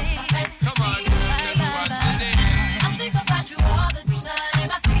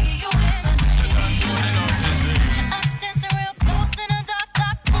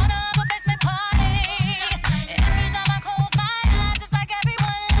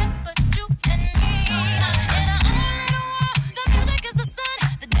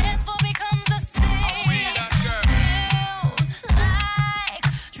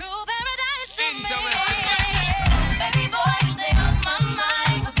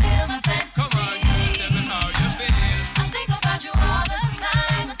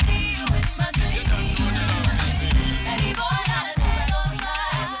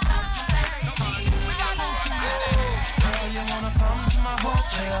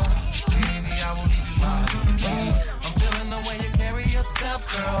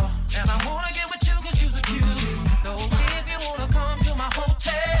 Girl, and I wanna get with you cause you're so cute. So if you wanna come to my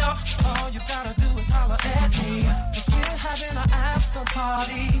hotel, all you gotta do is holler at me. Cause we're having an after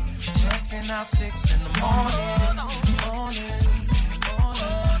party, checking out 6 in the morning.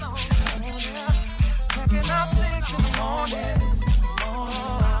 Checking out 6 in the morning.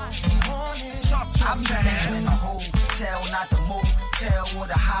 I'll be staying in a hotel, not the motel where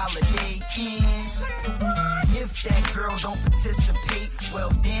the holiday ends. If that girl don't participate, well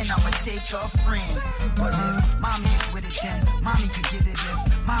then I'ma take a friend. But if mommy is with it, then mommy could get it.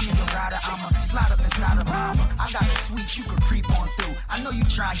 If mommy a rider, I'ma slide up inside of mama. I got a suite you could creep on through. I know you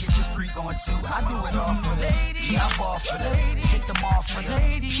try and get your freak on too. I do it all for that. Yeah, I ball for that. Hit them all for that.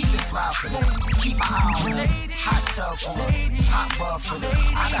 Keep it fly for that. Keep my eye on that. Hot tub for that. Hot buff for that.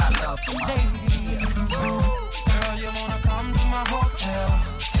 I got love for my Girl, you wanna come to my hotel?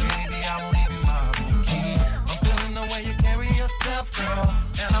 Baby, I will leave you my room key. I'm feeling the way you carry yourself, girl.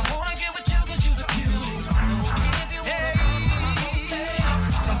 And I wanna get with you cause you're so cute. So if you wanna come to my hotel.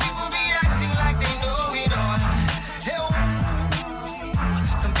 Some people be acting like they know it all. Hey, oh.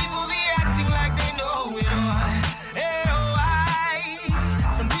 Some people be acting like they know it all. Hey, oh,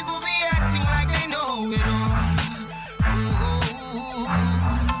 some people be acting like they know it all. Ooh.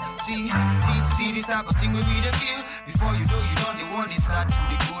 See this type of thing we read and feel. Before you know you don't the one they start to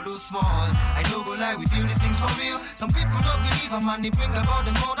the go low small. I know go lie, we feel these things for real. Some people don't believe them and they bring about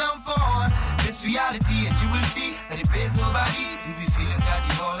them more downfall. This reality and you will see that it pays nobody. You be feeling that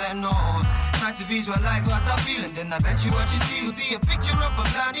you all and all. Try to visualize what I'm feeling, then I bet you what you see will be a picture of a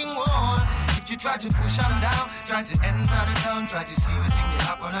blinding wall. If you try to push them down. Try to enter the town, try to see what thing they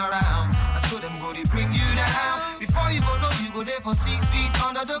happen around. I saw them go, they bring you down. Before you go know, you go there for 6 feet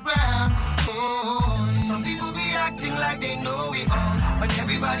under the ground. Oh, some people be acting like they know it all, when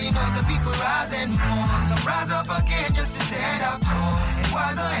everybody knows the people rise and fall. Some rise up again just to stand up tall, and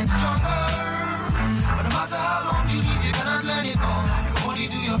wiser and stronger. But no matter how long you live, you cannot learn it all. You can only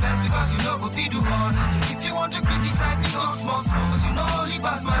do your best because you know go feed you hard. So if you want to criticize me, talk small, cause you know only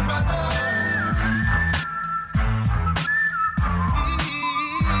pass my brother.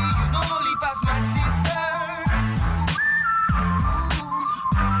 You know only pass my sister.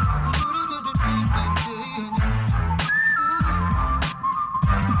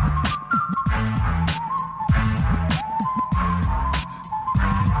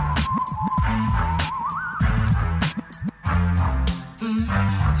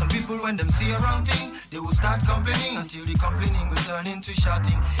 Some people when them see a wrong thing, they will start complaining until the complaining will turn into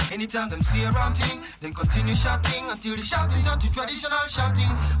shouting. Anytime them see a wrong thing, then continue shouting until the shouting turn to traditional shouting.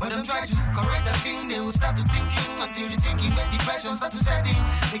 When them try to correct the thing, they will start to thinking until the thinking make depression start to set in.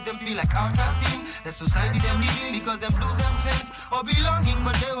 Make them feel like outcasting, the society them living because them lose them sense or belonging.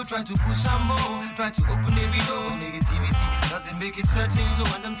 But they will try to push some more, try to open every door. Negativity doesn't make it certain. So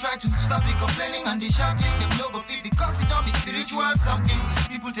when them try to stop the complaining and the shouting, them no go fit because it don't be spiritual something.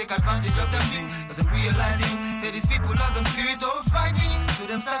 People take advantage of them being, cause them realizing that these people are the spirit of fighting. So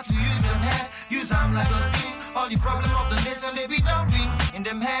them start to use them head, use them like a thing. All the problem of the nation they be dumping in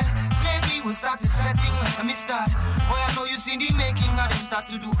them head. Slavery will start to setting like a mistart. Boy, I know you seen the making of them start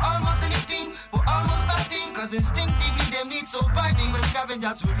to do almost anything for almost nothing. Cause instinctively them need surviving, but the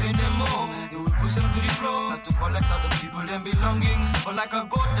scavengers will train them more. They will push them to the floor, not to collect other people them belonging. But like a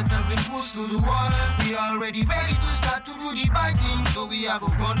goat that has been pushed to the wall, we already ready to start to do the biting. So we are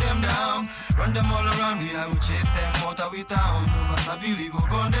go gun them down, run them all around. We are go chase them out of we town. No matter be we go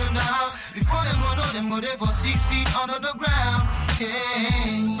gun them down. Before them go know them go there for 6 feet under the ground.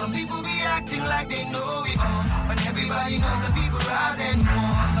 Hey, some people be acting like they know it all, when everybody knows the people rise and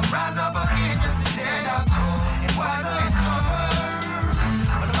fall. Some rise up again just to stand up tall, and wiser and stronger.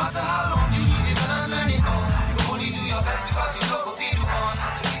 But no matter how long you live, you cannot learn it all. You can only do your best because you know go feed you on.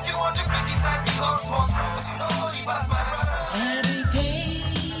 So if you want to criticize me, talk small, cause you know only pass my brother. Every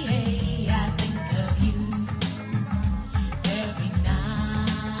day I think of you. Every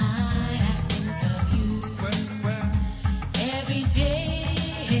night I think of you. Every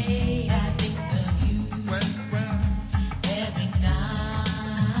day I think of you. Every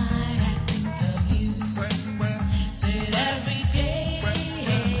night I think of you. Said every day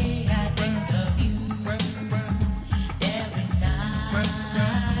I think of you. Every night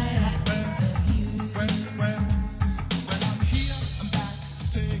I think of you. When I'm here, I'm back,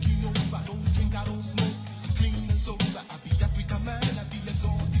 taking over. Don't drink, I don't smoke, clean and sober. I be African man, I be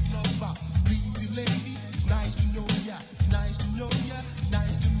exotic lover. Pretty lady, nice to know ya, nice to know ya,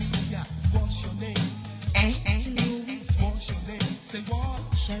 nice to meet ya. What's your name? What's your name? Say what?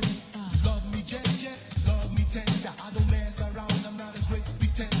 Love me, JJ, love me tender. I don't mess around, I'm not a great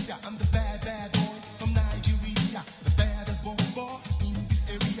pretender. I'm the bad, bad boy from Nigeria, the baddest boy in this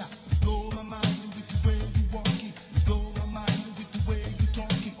area. Blow my mind with the way you walking, blow my mind with the way you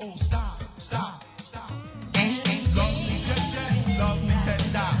talking. Oh, stop. Love me, JJ, love me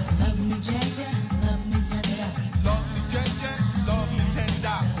tender. Love me, JJ, love me tender. Love me, JJ, love me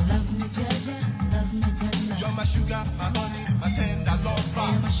tender. Love me, JJ, love me tender. You're my sugar, my honey, my tender lover.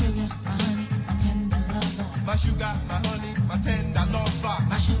 You're my sugar, my honey, my tender lover. My sugar, my honey, my tender lover.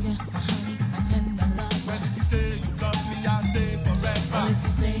 My sugar, my honey, my tender lover. Well, if you say you love me, I'll stay forever. Well, if you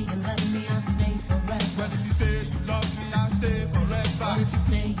say you love me, I'll stay forever. Well, if you say you love me, I'll stay forever. Well, if you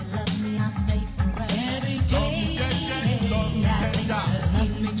say you love me, I'll stay forever. Every day, love me, JJ, love me tender.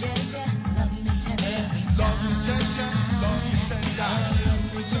 Love me, JJ, love me tender. Love me, JJ, love me tender. Love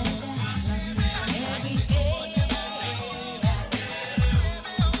me, JJ, love me every day.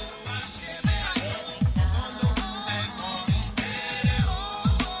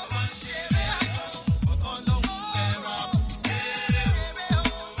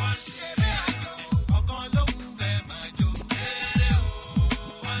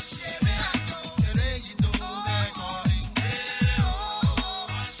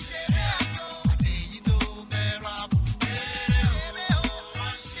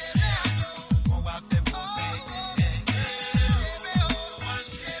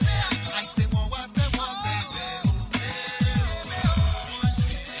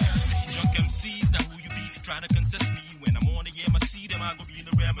 Trying to contest me when I'm on the air, I see them, I go be in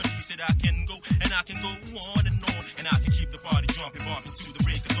the remedy. Said I can go and I can go on and I can keep the party jumping, bumping to the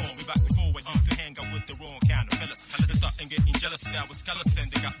break of dawn. We back before I used to hang out with the wrong kind of fellas. fellas. They starting getting jealous, I was callous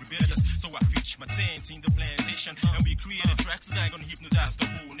and they got rebellious. So I pitched my tent in the plantation, and we created tracks that ain't gonna hypnotize the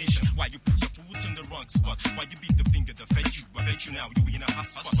whole nation. Why you put your foot in the wrong spot? Why you beat the finger that fed you? I bet you now you in a hot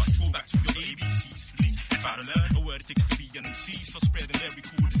spot. Go back to your ABCs, please. Try to learn what it takes to be an MC for spreading every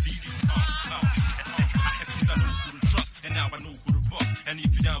cool disease. Since I know who to trust, and now I know who to bust. And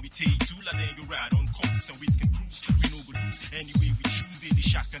if you down with T2, then you ride on coast and we can cruise. We know we lose anyway we choose. They the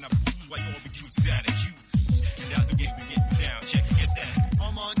shock and I booze while y'all be cute out of you. And that's the game we get down. Check it, get that.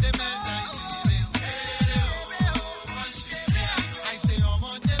 I'm on the man. I say I'm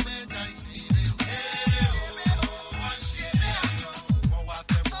on the man.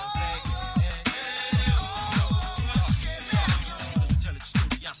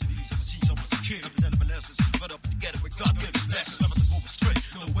 But up together with God give us blessings. Never to go astray.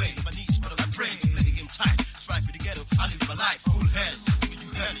 No way, my knees, but I pray. Let it get tight. Strive for the ghetto. I live my life. Full head. You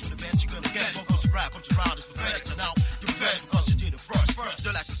heard it. The best you're gonna get. One goes around, comes around. It's the verdict. And now you're ready because you did it first. They're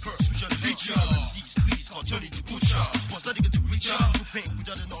like the curse. We just reach ya. Please, call Tony the butcher. Was letting it to reach ya. You paint. We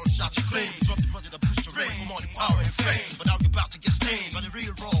done all the shots you claim. Drop the budget that boost your rain. For money, power, and fame. But now you're about to get stained by the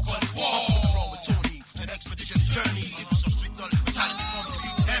real raw. Call it war. Nothing wrong with Tony. An expedition journey. Give you some strict knowledge. Mentality from the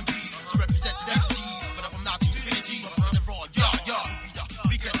you can be. To represent the equity. But if I'm not to infinity, I'm for the raw. Yeah. Be the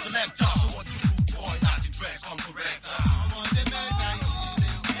biggest selector. So what you do, boy, not your dregs. I'm correct. I'm on the man.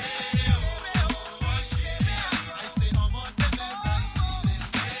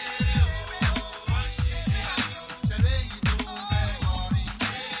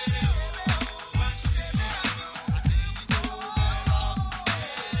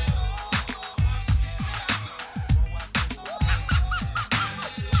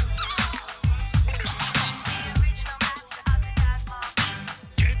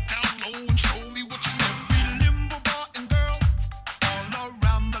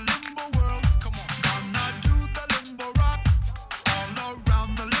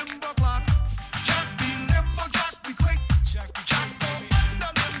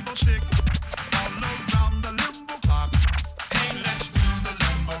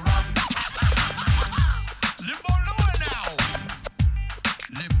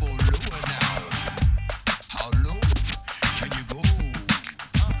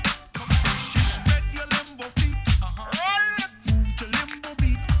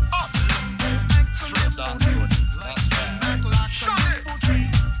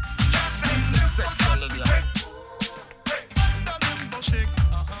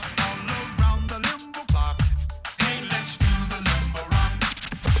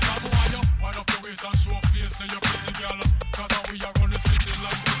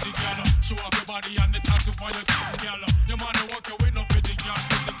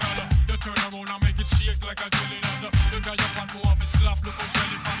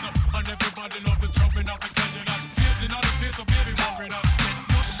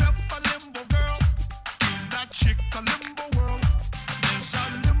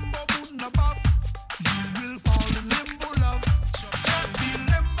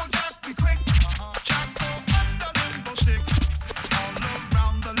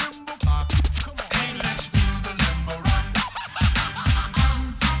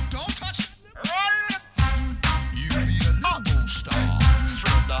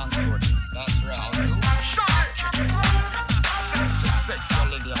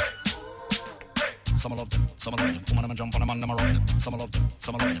 Some love them, woman I'ma jump on them and I'ma rock them. Some love them,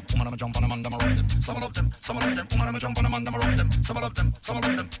 woman I'ma jump on them and I'ma rock them. Some love them, woman I'ma jump on them and I'ma rock them. Some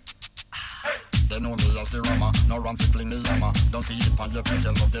love them. They know me as the rammer, no ram fi fling me hammer. Don't see it on your face,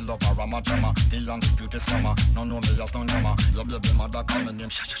 you love the love of Rama Jama. The undisputed slammer, no know me as no yammer. Your baby mother call me name,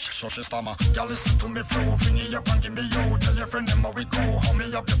 she stammer. Y'all listen to me flow, fling it up and give me yo. Tell your friend them how we go, hold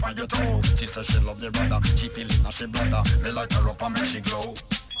me up on your toe. She says she love the brother, she feel it now she bladder. Me light her up and make she glow.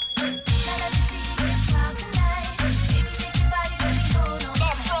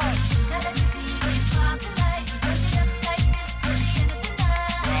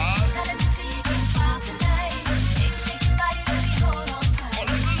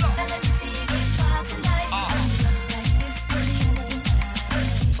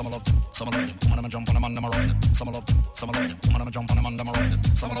 Some love them, woman I'ma jump on them and I'ma rock them. Some love them, woman I'ma jump on them and I'ma rock them.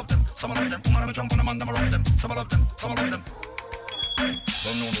 Some love them, woman I'ma jump on them and I'ma rock them. Some love them.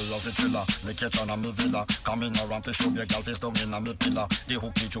 They know me as a thriller, me catch on a me villa. Coming around to show me a girl face down in a me pillar. The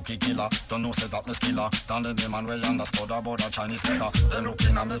hooky chooky killer, don't know say that me skiller. Down the man way understood about a Chinese liquor. They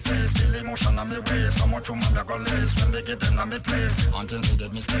looking at me face, feel emotion on me waist. So much woman me go lace when they get them on me place. Until me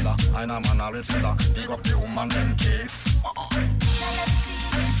dead me stiller, I know man always filler. Big up the woman them case.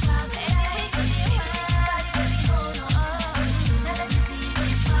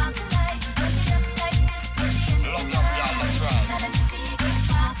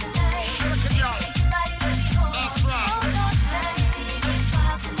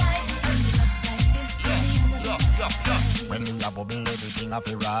 thing I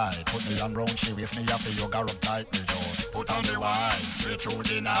feel right. Put me on round, she waist me up, the yoga up tight, me just put on the wine, straight through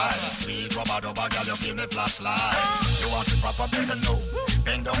the night. Sweet rubber dubber, girl, you feel me flashlight. You want it proper, better know.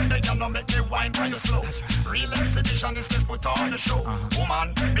 Bend down, they cannot make me wine when you slow. Real exhibition is this, put on the show.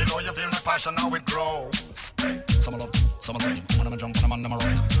 Woman, below you feel my passion, how it grows. Some love them, woman, I'm jump on them, and I'm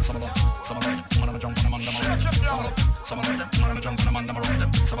around them. Some love them, woman, I'm jump on them, and I'm around them. Some love them, woman, I'm jump on them, and I'm around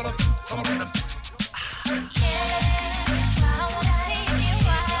them. Some love them.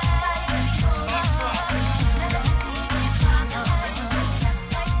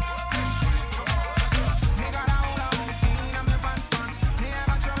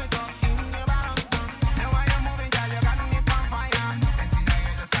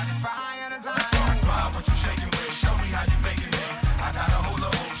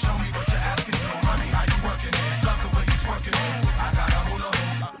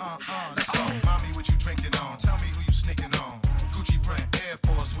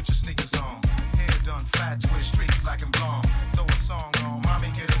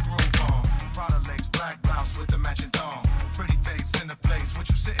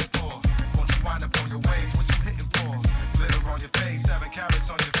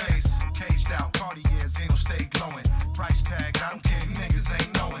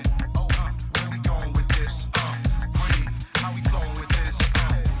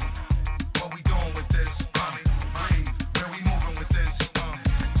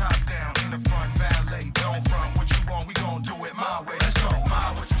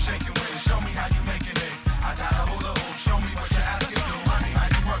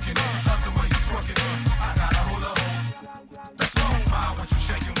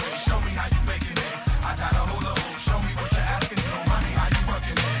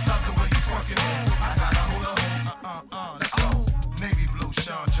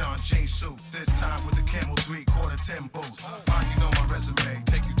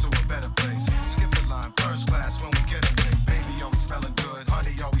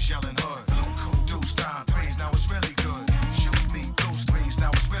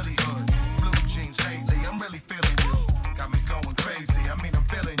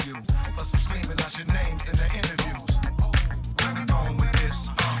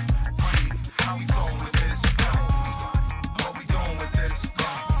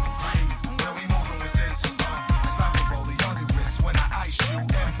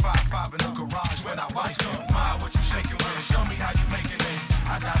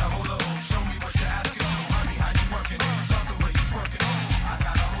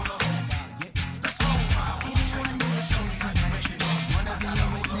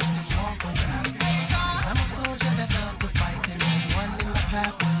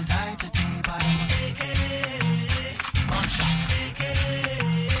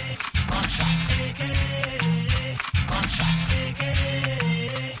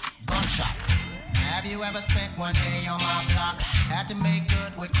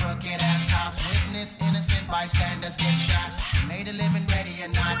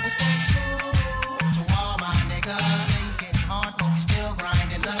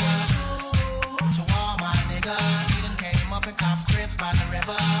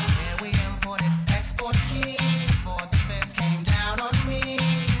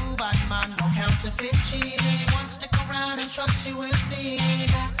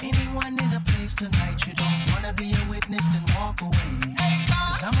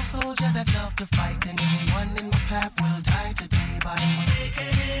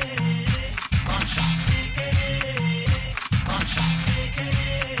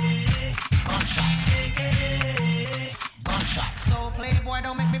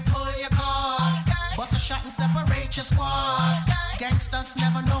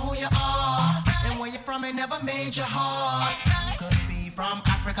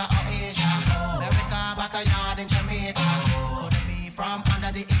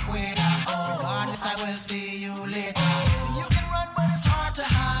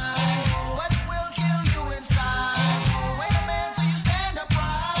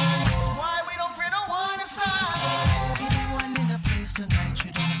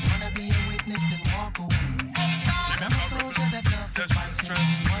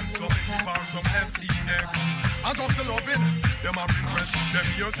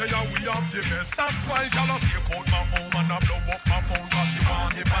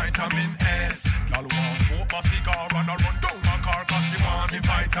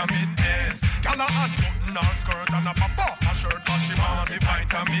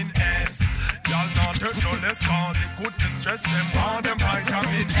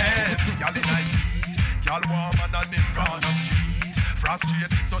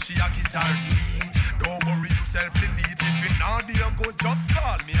 Frustrated, so she a kiss her teeth. Don't worry yourself, the need. If it not there, go just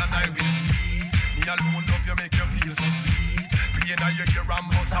call me and I will tweet. Me alone love you, make you feel so sweet. Pain that you hear and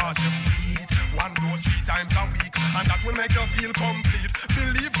massage your feet. One dose 3 times a week, and that will make you feel complete.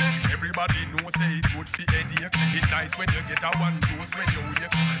 Believe me, everybody knows say it good for headache. It's nice when you get a one dose when you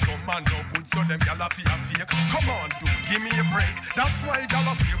wake. Some man no good, so them gyal a fake. Come on, dude, give me a break. That's why gyal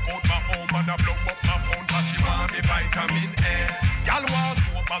a slip out my home and a blow up my phone 'cause she want me vitamin S. Gyal want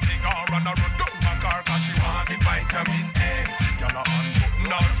smoke a cigar and a run down my car 'cause she want me vitamin S. Gyal a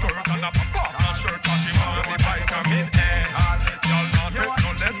unbutton her skirt and a pop off her shirt 'cause she want me vitamin S. Gyal not take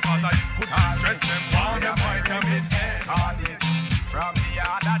no less 'cause I could stress them want me vitamin S. From the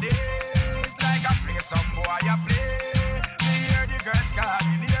other days, like I play some boy I play. Me hear the girls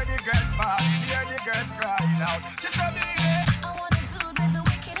calling, hear the girls bawling, hear the girls crying out. She said, "Baby, I want a dude with the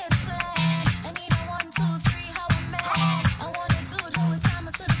wickedest slang. I need a 1, 2, 3, how a man. I want a dude who would time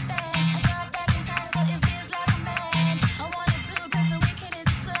it to the fan. I got that in hand, got his biz like a man. I want a dude with the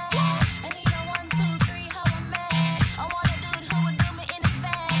wickedest slang. I need a 1, 2, 3, how a man. I want a dude who would do me in his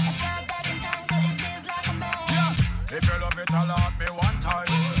van. I got that in hand, got his biz like a man. yeah, if you love it, allot me one time.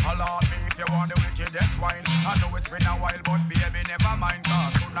 Allot me if you want the wickedest wine. I know it's been a while, but baby, never mind.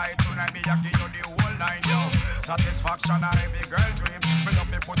 'Cause tonight, me I give you the whole 9, yo. Satisfaction a every girl dream. Me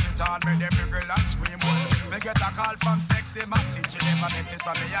love to put it on, me every girl and scream. Well, me get a call from sexy Maxine. She never message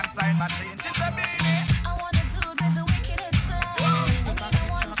from me and sign machine. She said, "Baby, I want a dude with the wickedest slang. I need a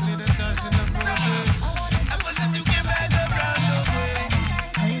 1, 2, 3, how a man. I want a dude who would time it to the fan.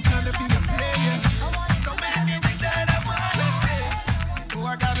 I ain't trying to be a player. So many things that I wanna say. Oh,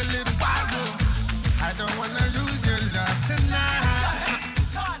 I got a little wiser. I don't wanna lose your love tonight.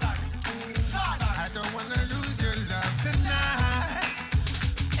 I don't wanna lose your love tonight.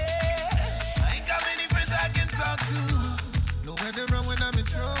 I ain't got many friends I can talk to. Nowhere to run when I'm in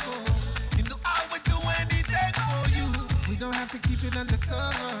trouble. You know I would do anything for you. We don't have to keep it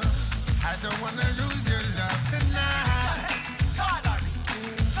undercover. I don't wanna lose your love tonight.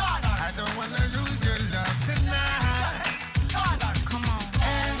 I don't wanna lose your love tonight. Come on.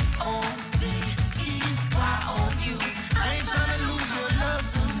 L-O-V-E-Y-O-U. I ain't tryna lose your love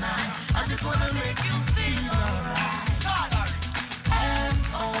tonight. I just wanna make you feel alright.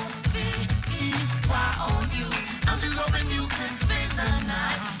 L-O-V-E-Y-O-U. I'm just hoping you can spend the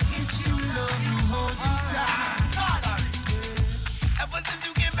night. Kiss you, love you, hold you tight. Ever since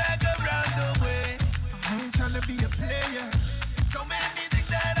you came back around the way, I ain't tryna be a player. So many things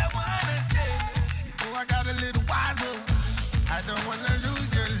that I wanna say. Oh, I got a little wiser. I don't wanna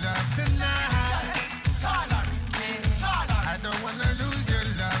lose your love tonight. I don't wanna lose your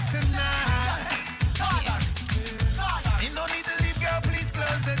love tonight. Ain't no need to leave, girl, please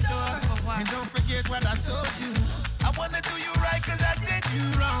close the door. And don't forget what I told you. I wanna do you right 'cause I did you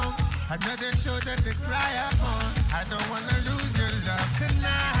wrong. Another show that they cry upon. I don't wanna lose your love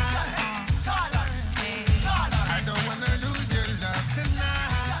tonight. I don't wanna lose your love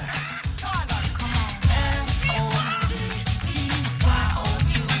tonight. Come on. L-O-V-E-Y-O-U.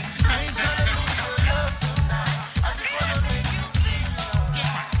 I ain't tryna lose your love tonight. I just wanna make you feel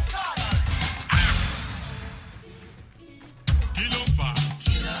alright. Kilo fa,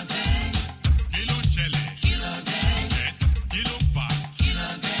 kilo chele, yes, kilo fa, kilo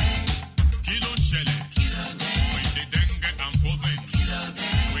chele, with the dengue and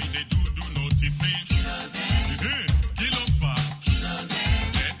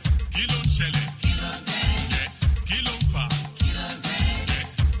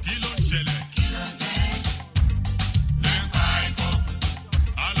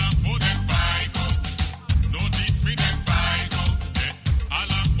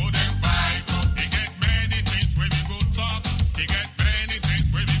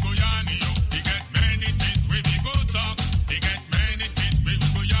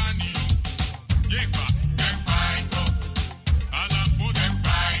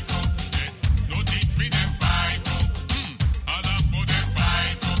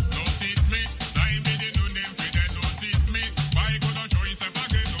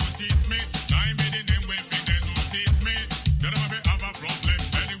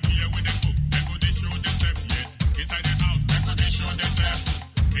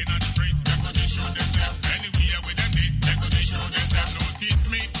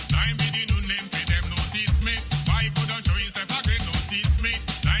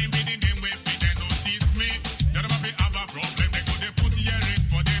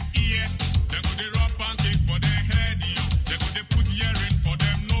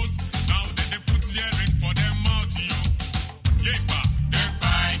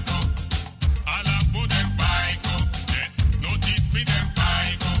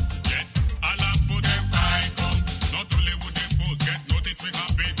they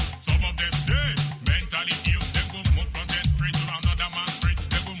happen. Some of them dead, mentally ill. They go move from their street to another man's street.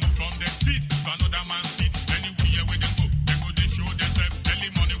 They go move from their seat to another man's seat. Anywhere where they go, they show themselves. Daily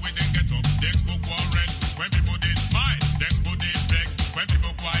money where they get up, they go quarrel. When people they smile, they go they vex. When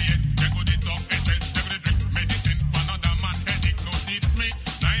people quiet, they go they talk essence. They go they drink medicine for another man headache. Notice me,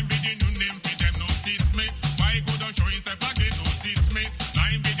 now I'm be the new name for them. Notice me, why go don't show yourself again? Notice me,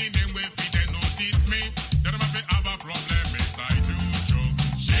 now I'm be the name way for them. Notice me, they don't have a problem. It's like to show.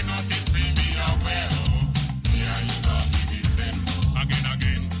 She notice me aware. Me and you not be the same.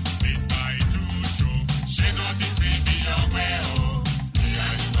 Again, it's like to show. She notice me aware. Me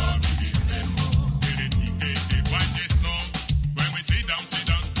and you not be the same. Why this no? When we sit down,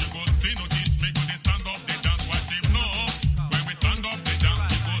 you go see notice me. Go they stand up, they dance, watch him no. When we stand up, they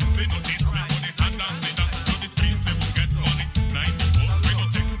dance, you go see notice me. Go they hand down, sit down. So the streets they will get money. 90 votes, we don't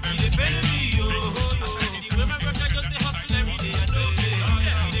take them. It depends me, yo. Remember brother, just they hustle every day. I know me.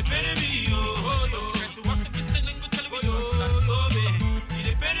 It depends me, yo. Try to watch the business and go tell me you hustle. It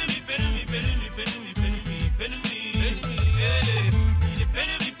depends me,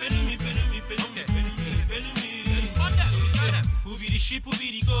 Who be the sheep, who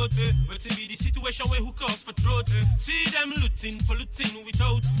be the goat? What's be the situation where who calls for throat? See them looting, polluting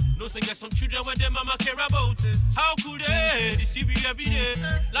without. No say get some children where their mama care about. How could they deceive you every day?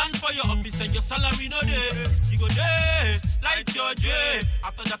 Land for your office and your salary no day. You go there, like your J.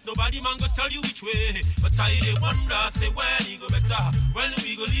 After that nobody man go tell you which way. But I they wonder, say when you go better. When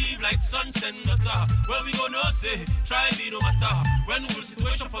we go live like suns and butter. When we go no say, try be no matter. When will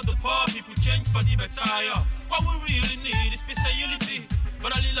situation for the poor people change for the better? Yeah. What we really need is peace and unity.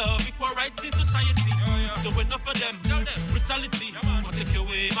 But only love, equal rights in society. So enough of them, brutality. Won't take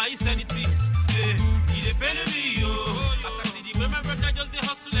away my sanity. It depends on me, yo. As I see the women, brother, just they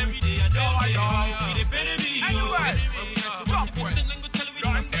hustle every day. I know it depends on me, yo. When we got to watch the business and go tell you which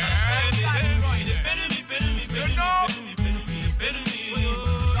one. It depends on me,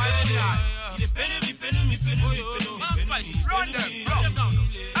 Run them,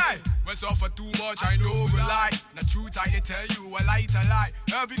 hey, what's up for too much, I know we lie. The truth I tell you, a lie to lie.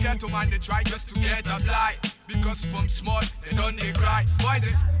 Every ghetto man they try just to get a blight. Because from small, they don't they cry. Boys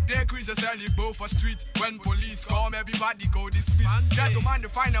they crease a sell both for street. When police come, everybody go dismiss. Ghetto man they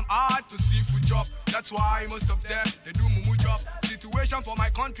find them hard to see food job. That's why most of them, they do mumu job. Situation for my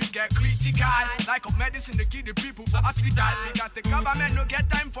country get critical. Like of medicine, they kill the people for hospital. Because the government no get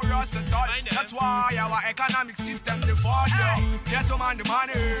time for us at all. That's why our economic system they fall down. Ghetto man the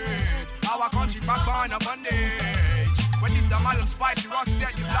manage. Our country back on a bondage. When it's the malum spicy rocks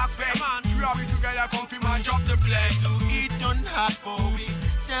there, you black face. Three of we together, come fi man, drop the place. So it done hard for we.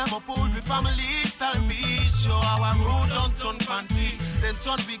 Them up old with family, salvage. Show our road don't turn panty. Then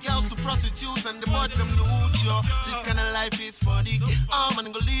turn we girls to prostitutes and the boys them loot yo. This kind of life is funny. I'm gonna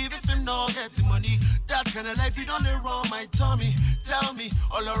go leave if him not getting money. That kind of life you don't run my tummy. Tell me,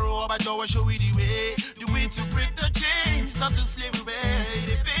 all I roll about your show we the way to break the chains of the slavery.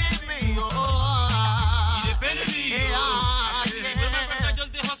 They pay me, oh. It depends on me, yo. As I see the women, brother,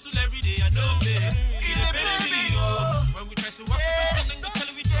 just they hustle every day. I know me. It depends on me, yo. When we try to watch the business and go tell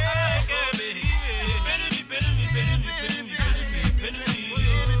you which one. It depends on me,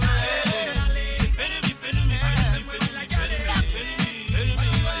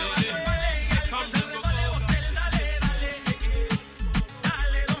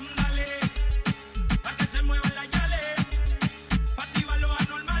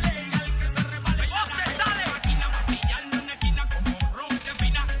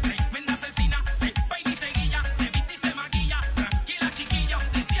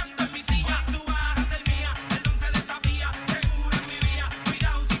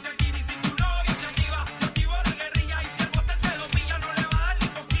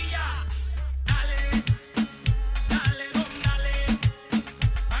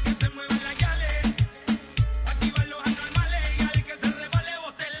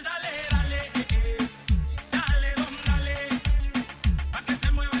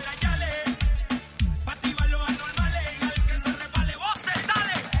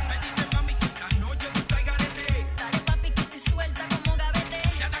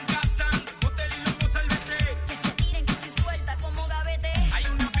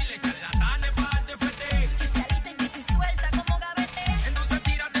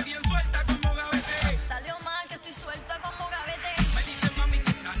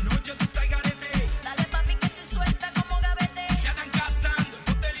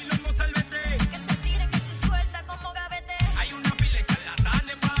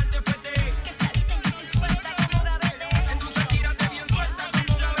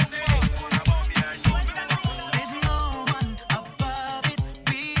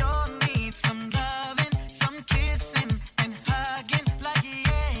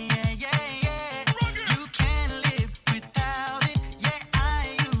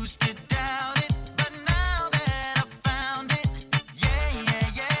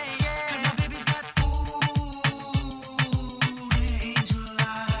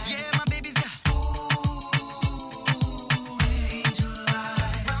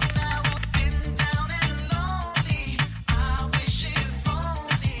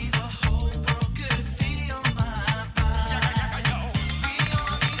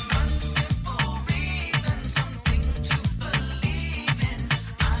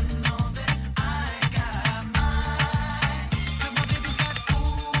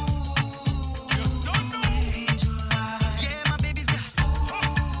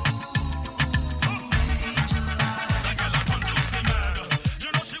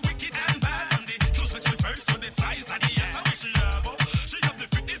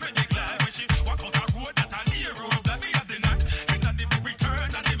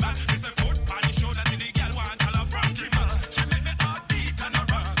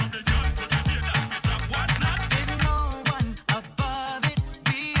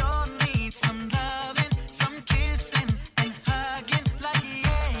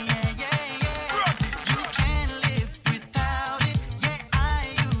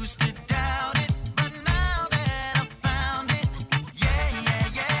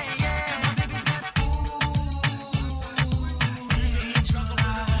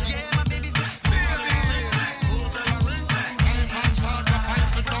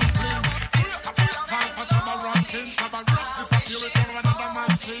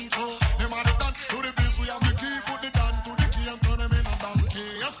 sing through. Them are the done to the beats, we have the key, put the down to the key and turn them in a donkey.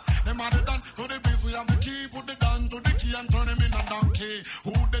 Yes, them are the done to the beats, we have the key, put the down to the key and turn them in a donkey.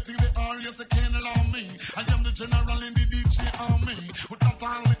 Who they think they are? Yes, they can't allow me. I am the general in the DJ army. With not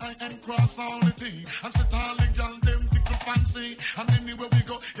only I am cross all the T. And set all the gal them tickle fancy. And anywhere we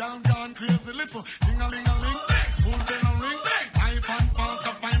go, y'all gone crazy. Listen, ding-a-ling-a-ling, spoon bell a ring, knife and fork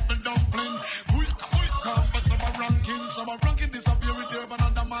a fight for dumpling. Come for some ranking disappear with you,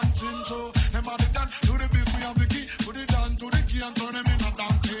 another man change. So them are the done to the beats, we have the key, put it down to the key and turn them in a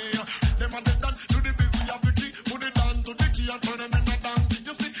donkey. Them are the done to the beats, we have the key, put it down to the key and turn them in a donkey.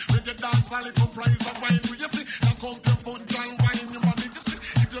 You see, with the dance, all it comprise of wine. You see, now come your foot, down, wine your money. You see,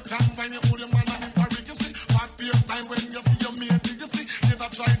 if you can't wine, you hold your man and in Paris. You see, back beers time when you see your mate. You see, get a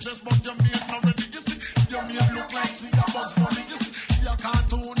try just but your mate not ready. You see, your mate look like she a box money. You see, she a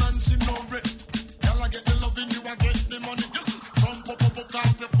cartoon and she no red. I get the loving, you I get the money. You see, from pop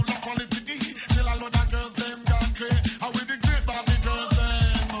cars, they full of quality. Till a lot of girls, them gone crazy. How we the great Barbie girls,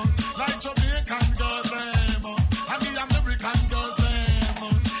 them like Jamaican girls, them and the American girls,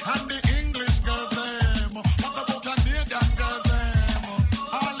 them and the English girls, them. What about Canadian girls, them?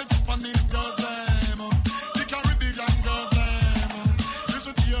 All the Japanese girls, them. The Caribbean girls, them. You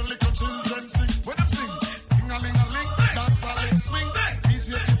should hear little children sing. When them sing, ding-a-ling-a-ling, dance a ling swing.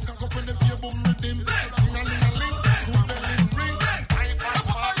 DJ is cock up when them hear boom rhythm.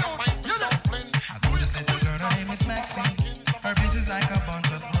 Her beat is like a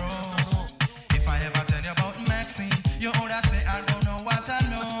bunch of roses. If I ever tell you about Maxine, you would say I don't know what I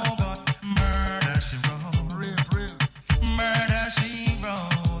know, but murder she wrote. Real. Murder she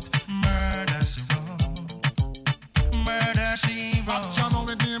wrote. Murder she wrote. Murder she wrote. Action on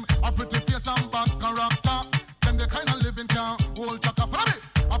with him, a pretty face and bad character. Them the kind of living can hold chaka. Follow me.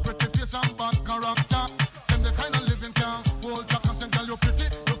 A pretty face and bad character. Them the kind of living can hold chaka. Say girl you pretty,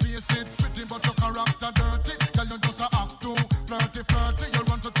 your face it pretty, but your character dirty. Girl you just a act too flirty, you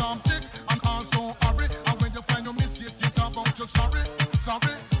run to Tom Dick and also hurry. And when you find your mistake, you talk about your sorry.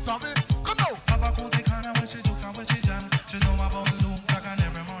 Come now. Have a cozy kind of when she jokes and when she jam. She know about Luke, like an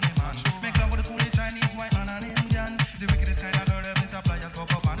every morning man. Make love with a coolie Chinese, white man and Indian. The wickedest kind of girl every suppliers go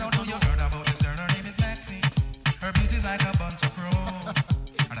up. Now do you heard about this girl? Her name is Maxine. Her beauty's like a bunch of roses.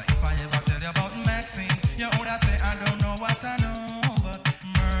 And if I ever tell you about Maxine, you would say I don't know what I know, but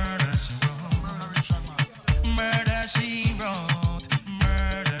murder she wrote. Murder she wrote.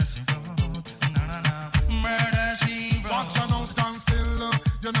 Murder she wrote. Murder she wrote. Watch and now stand still.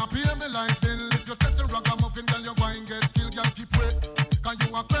 You not pay me like bill. If you test a ragamuffin, girl, you go and get killed. Girl, keep wait. Cause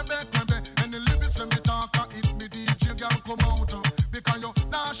you a crebe. And the lyrics when me talk, hit me DJ, girl, come out. Because you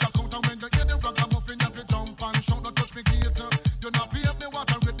nah shock out. And when you hear the ragamuffin, you have to jump and shout. Don't touch me gate. You not pay me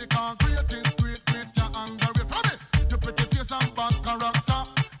what I read. The concrete is great. You underrate. From me, you pretty face and bad character.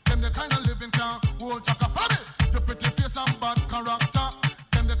 Them the kind of living can hold chaka. From me, you pretty face and bad character.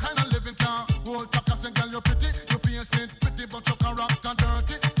 Them the kind of living can hold chaka. Say girl, you pretty, you face it pretty, but your character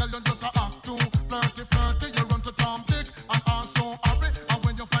dirty. Girl, you just a act too flirty. You run to Tom Dick and also hurry. And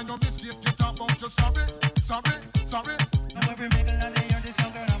when you find a mistake, you talk about your sorry. Now every middle and they hear this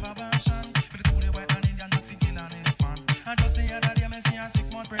young girl have a passion for the coolie white and Indian Nazi kill and infant. And just the other day, me see her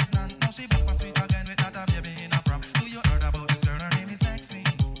 6 months pregnant. Now she back for sweet again with not a baby in a prom. Do you heard about this girl? Her name is Maxine.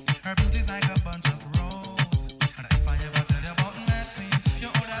 Her beauty's like a bunch of roses. And if I ever tell you about Maxine, you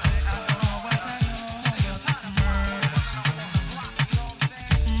would say I don't know what I know.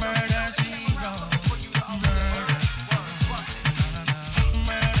 Murder she wrote.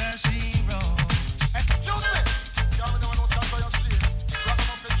 Murder she wrote. Excuse me. Y'all don't know stand for your street.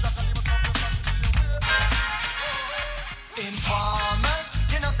 Ragamuffin track and leave us something from the Informer,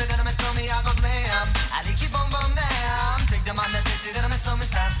 you know say that I'm a snowman, I go blame. I like keep on them. Take them on the say that I'm a snowman,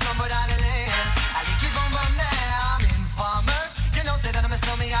 stab somebody down the lane. I like keep on them. Informer, you know say that I'm a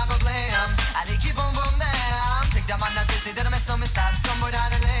snowman, I go blame. I like keep on them. Take them on the say that I'm a snowman, stab somebody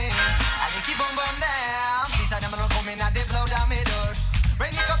down the lane. I like keep on them. These are them don't come in and they blow down my door.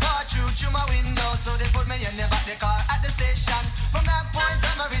 Rain it come pour through my window, so they put me in the back the car at the station. From that point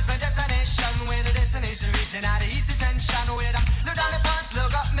on, I reach my destination. Where the destination reaching out of east detention. Where I look down the pants, look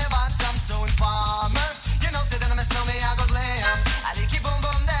up my bottom. So informer, you know say that I'm a snowman, I go glam. I like keep boom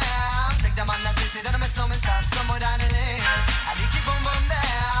down. Take them on the say that I'm a snowman, stop somewhere down the lane. I like keep boom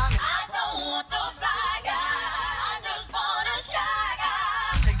down. I don't want no fly guy, I just want a shy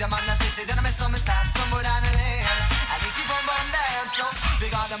guy. Take them on the say that I'm a snowman, stop somewhere down the lane. I like keep boom down. So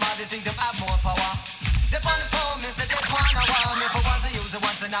big on them all, they think them have more power. They on the phone, me say they wanna wow me. For once I use it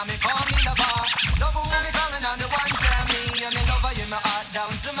once and now me call me the bar. Love who me calling on the one tell me. And me love her in my heart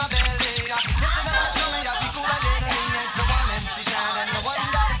down to my belly. Listen to my stomach, I be cool and deadly. It's the one MC Shine and the one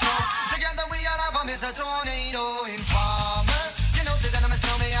that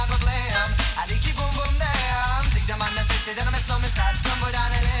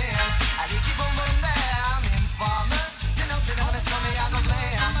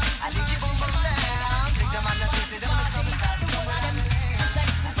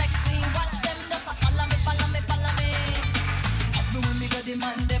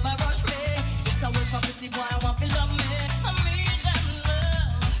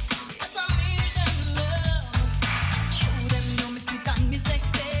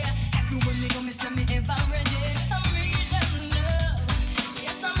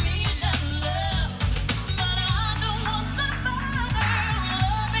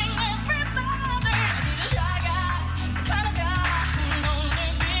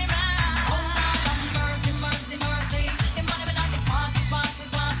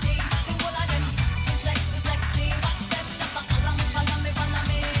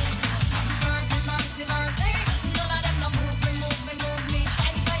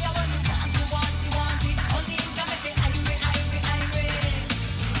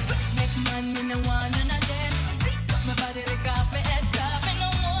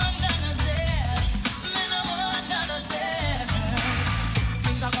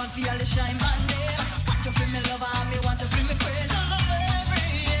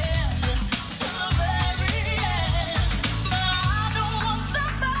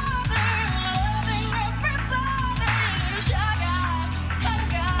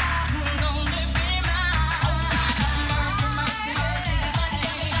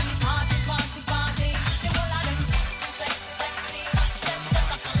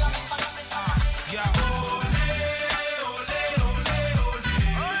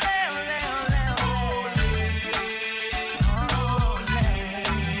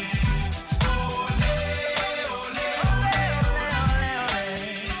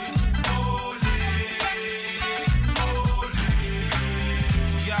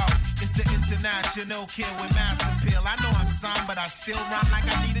no kill with mass appeal. I know I'm signed, but I still rhyme like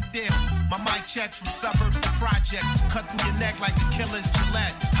I need a deal. My mic check from suburbs to project. Cut through your neck like the killer's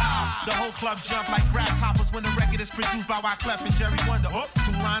Gillette. The whole club jump like grasshoppers when the record is produced by Wyclef and Jerry Wonder. Oh,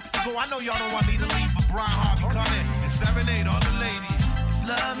 2 lines to go. I know y'all don't want me to leave, but Brian Harvey come in and serenade all the ladies. If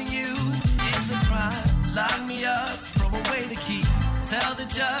loving you is a crime, lock me up, throw away the key. Tell the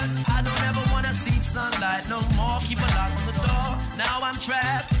judge I don't ever wanna see sunlight no more. Keep a lock on the door. Now I'm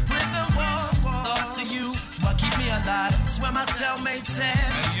trapped. Prison walls. Thoughts of you is what keep me alive. Swear my cellmate said.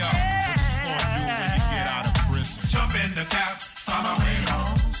 Hey yo, what you gonna do when you get out of prison? Jump in the cab, find my way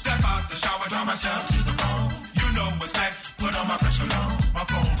home. Step out the shower, draw myself to the bone. You know what's next. Put on my pressure on. My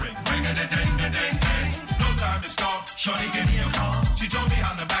phone ring, ring a ding ding ding ding. No time to stop. Shorty give me a call. She told me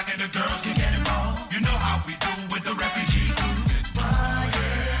how the back of the girls can get involved. You know how we do with the refugee crew.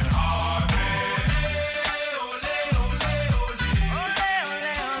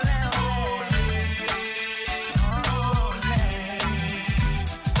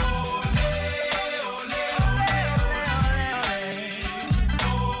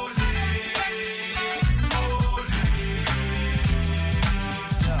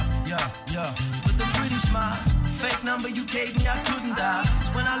 Fake number you gave me, I couldn't die. It's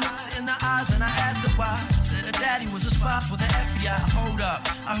when I looked in the eyes and I asked her why. Said her daddy was a spy for the FBI. Hold up,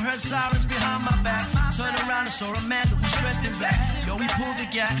 I heard sirens behind my back. Turned around and saw a man that was dressed in black. Yo, he pulled the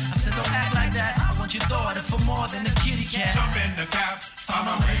gap. I said, don't act like that. I want your daughter for more than a kitty cat. Jump in the cab, find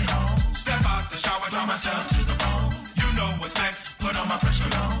my way home. Step out the shower, draw myself to the bone. You know what's next. Put on my pressure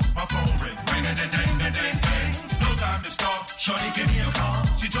on. My phone ring, ring a ding ding ding ding ding. No time to stop. Shorty give me a call.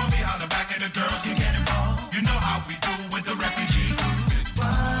 She told me how the back of the girls can get involved. You know how we do with the refugee crew. It's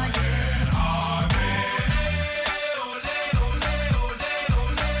Brian Harvey.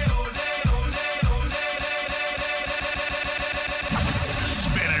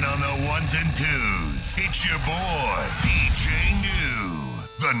 Spinning on the ones and twos. It's your boy, DJ New.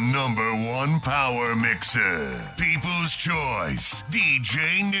 The #1 power mixer. People's choice,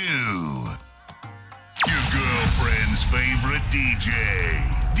 DJ New. Your girlfriend's favorite DJ.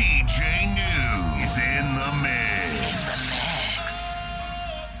 DJ New is in the mix.